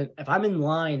reason, if I'm in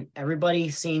line, everybody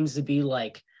seems to be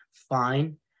like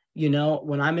fine.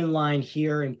 When I'm in line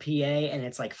here in PA and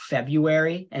it's like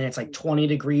February and it's like 20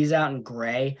 degrees out and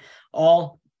gray,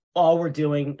 all we're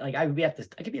doing, like I could be at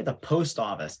the post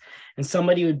office and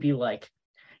somebody would be like,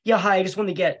 yeah, hi, I just want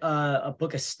to get a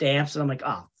book of stamps. And I'm like,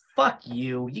 oh, fuck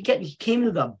you. You came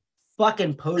to the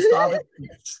fucking post office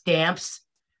stamps.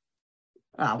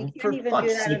 Oh, for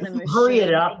fuck's sake, hurry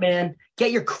it up, man.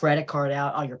 Get your credit card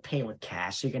out. Oh, you're paying with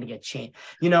cash, so you're gonna get changed.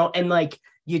 And like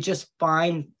you just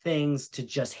find things to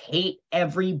just hate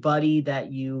everybody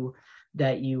that you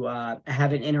have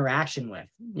an interaction with,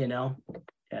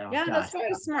 Yeah, that's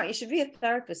very smart. You should be a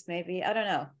therapist, maybe. I don't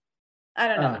know.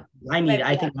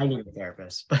 I think I need a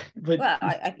therapist, but well,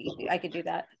 I could do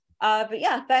that. But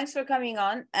yeah, thanks for coming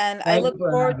on, and I look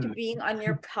forward to being on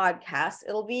your podcast.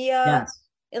 It'll be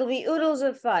It'll be oodles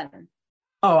of fun.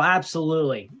 Oh,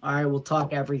 absolutely. All right, we'll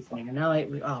talk everything. And now,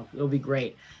 it'll be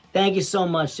great. Thank you so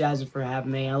much, Jasmine, for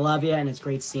having me. I love you, and it's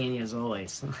great seeing you as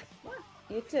always.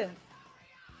 You too.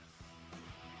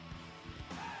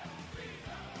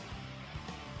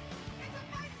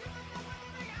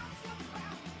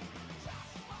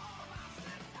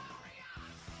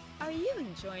 Are you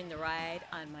enjoying the ride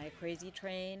on my crazy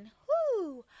train?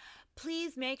 Woo!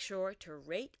 Please make sure to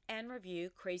rate and review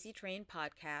Crazy Train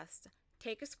Podcast.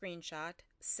 Take a screenshot,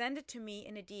 send it to me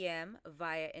in a DM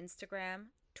via Instagram,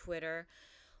 Twitter,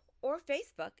 or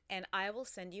Facebook, and I will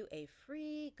send you a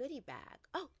free goodie bag.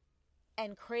 Oh,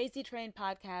 and Crazy Train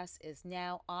Podcast is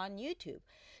now on YouTube.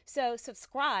 So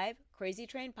subscribe, Crazy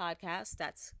Train Podcast,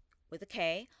 that's with a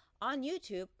K, on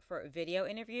YouTube for video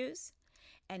interviews,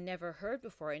 and never heard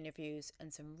before interviews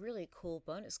and some really cool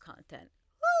bonus content.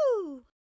 Woo!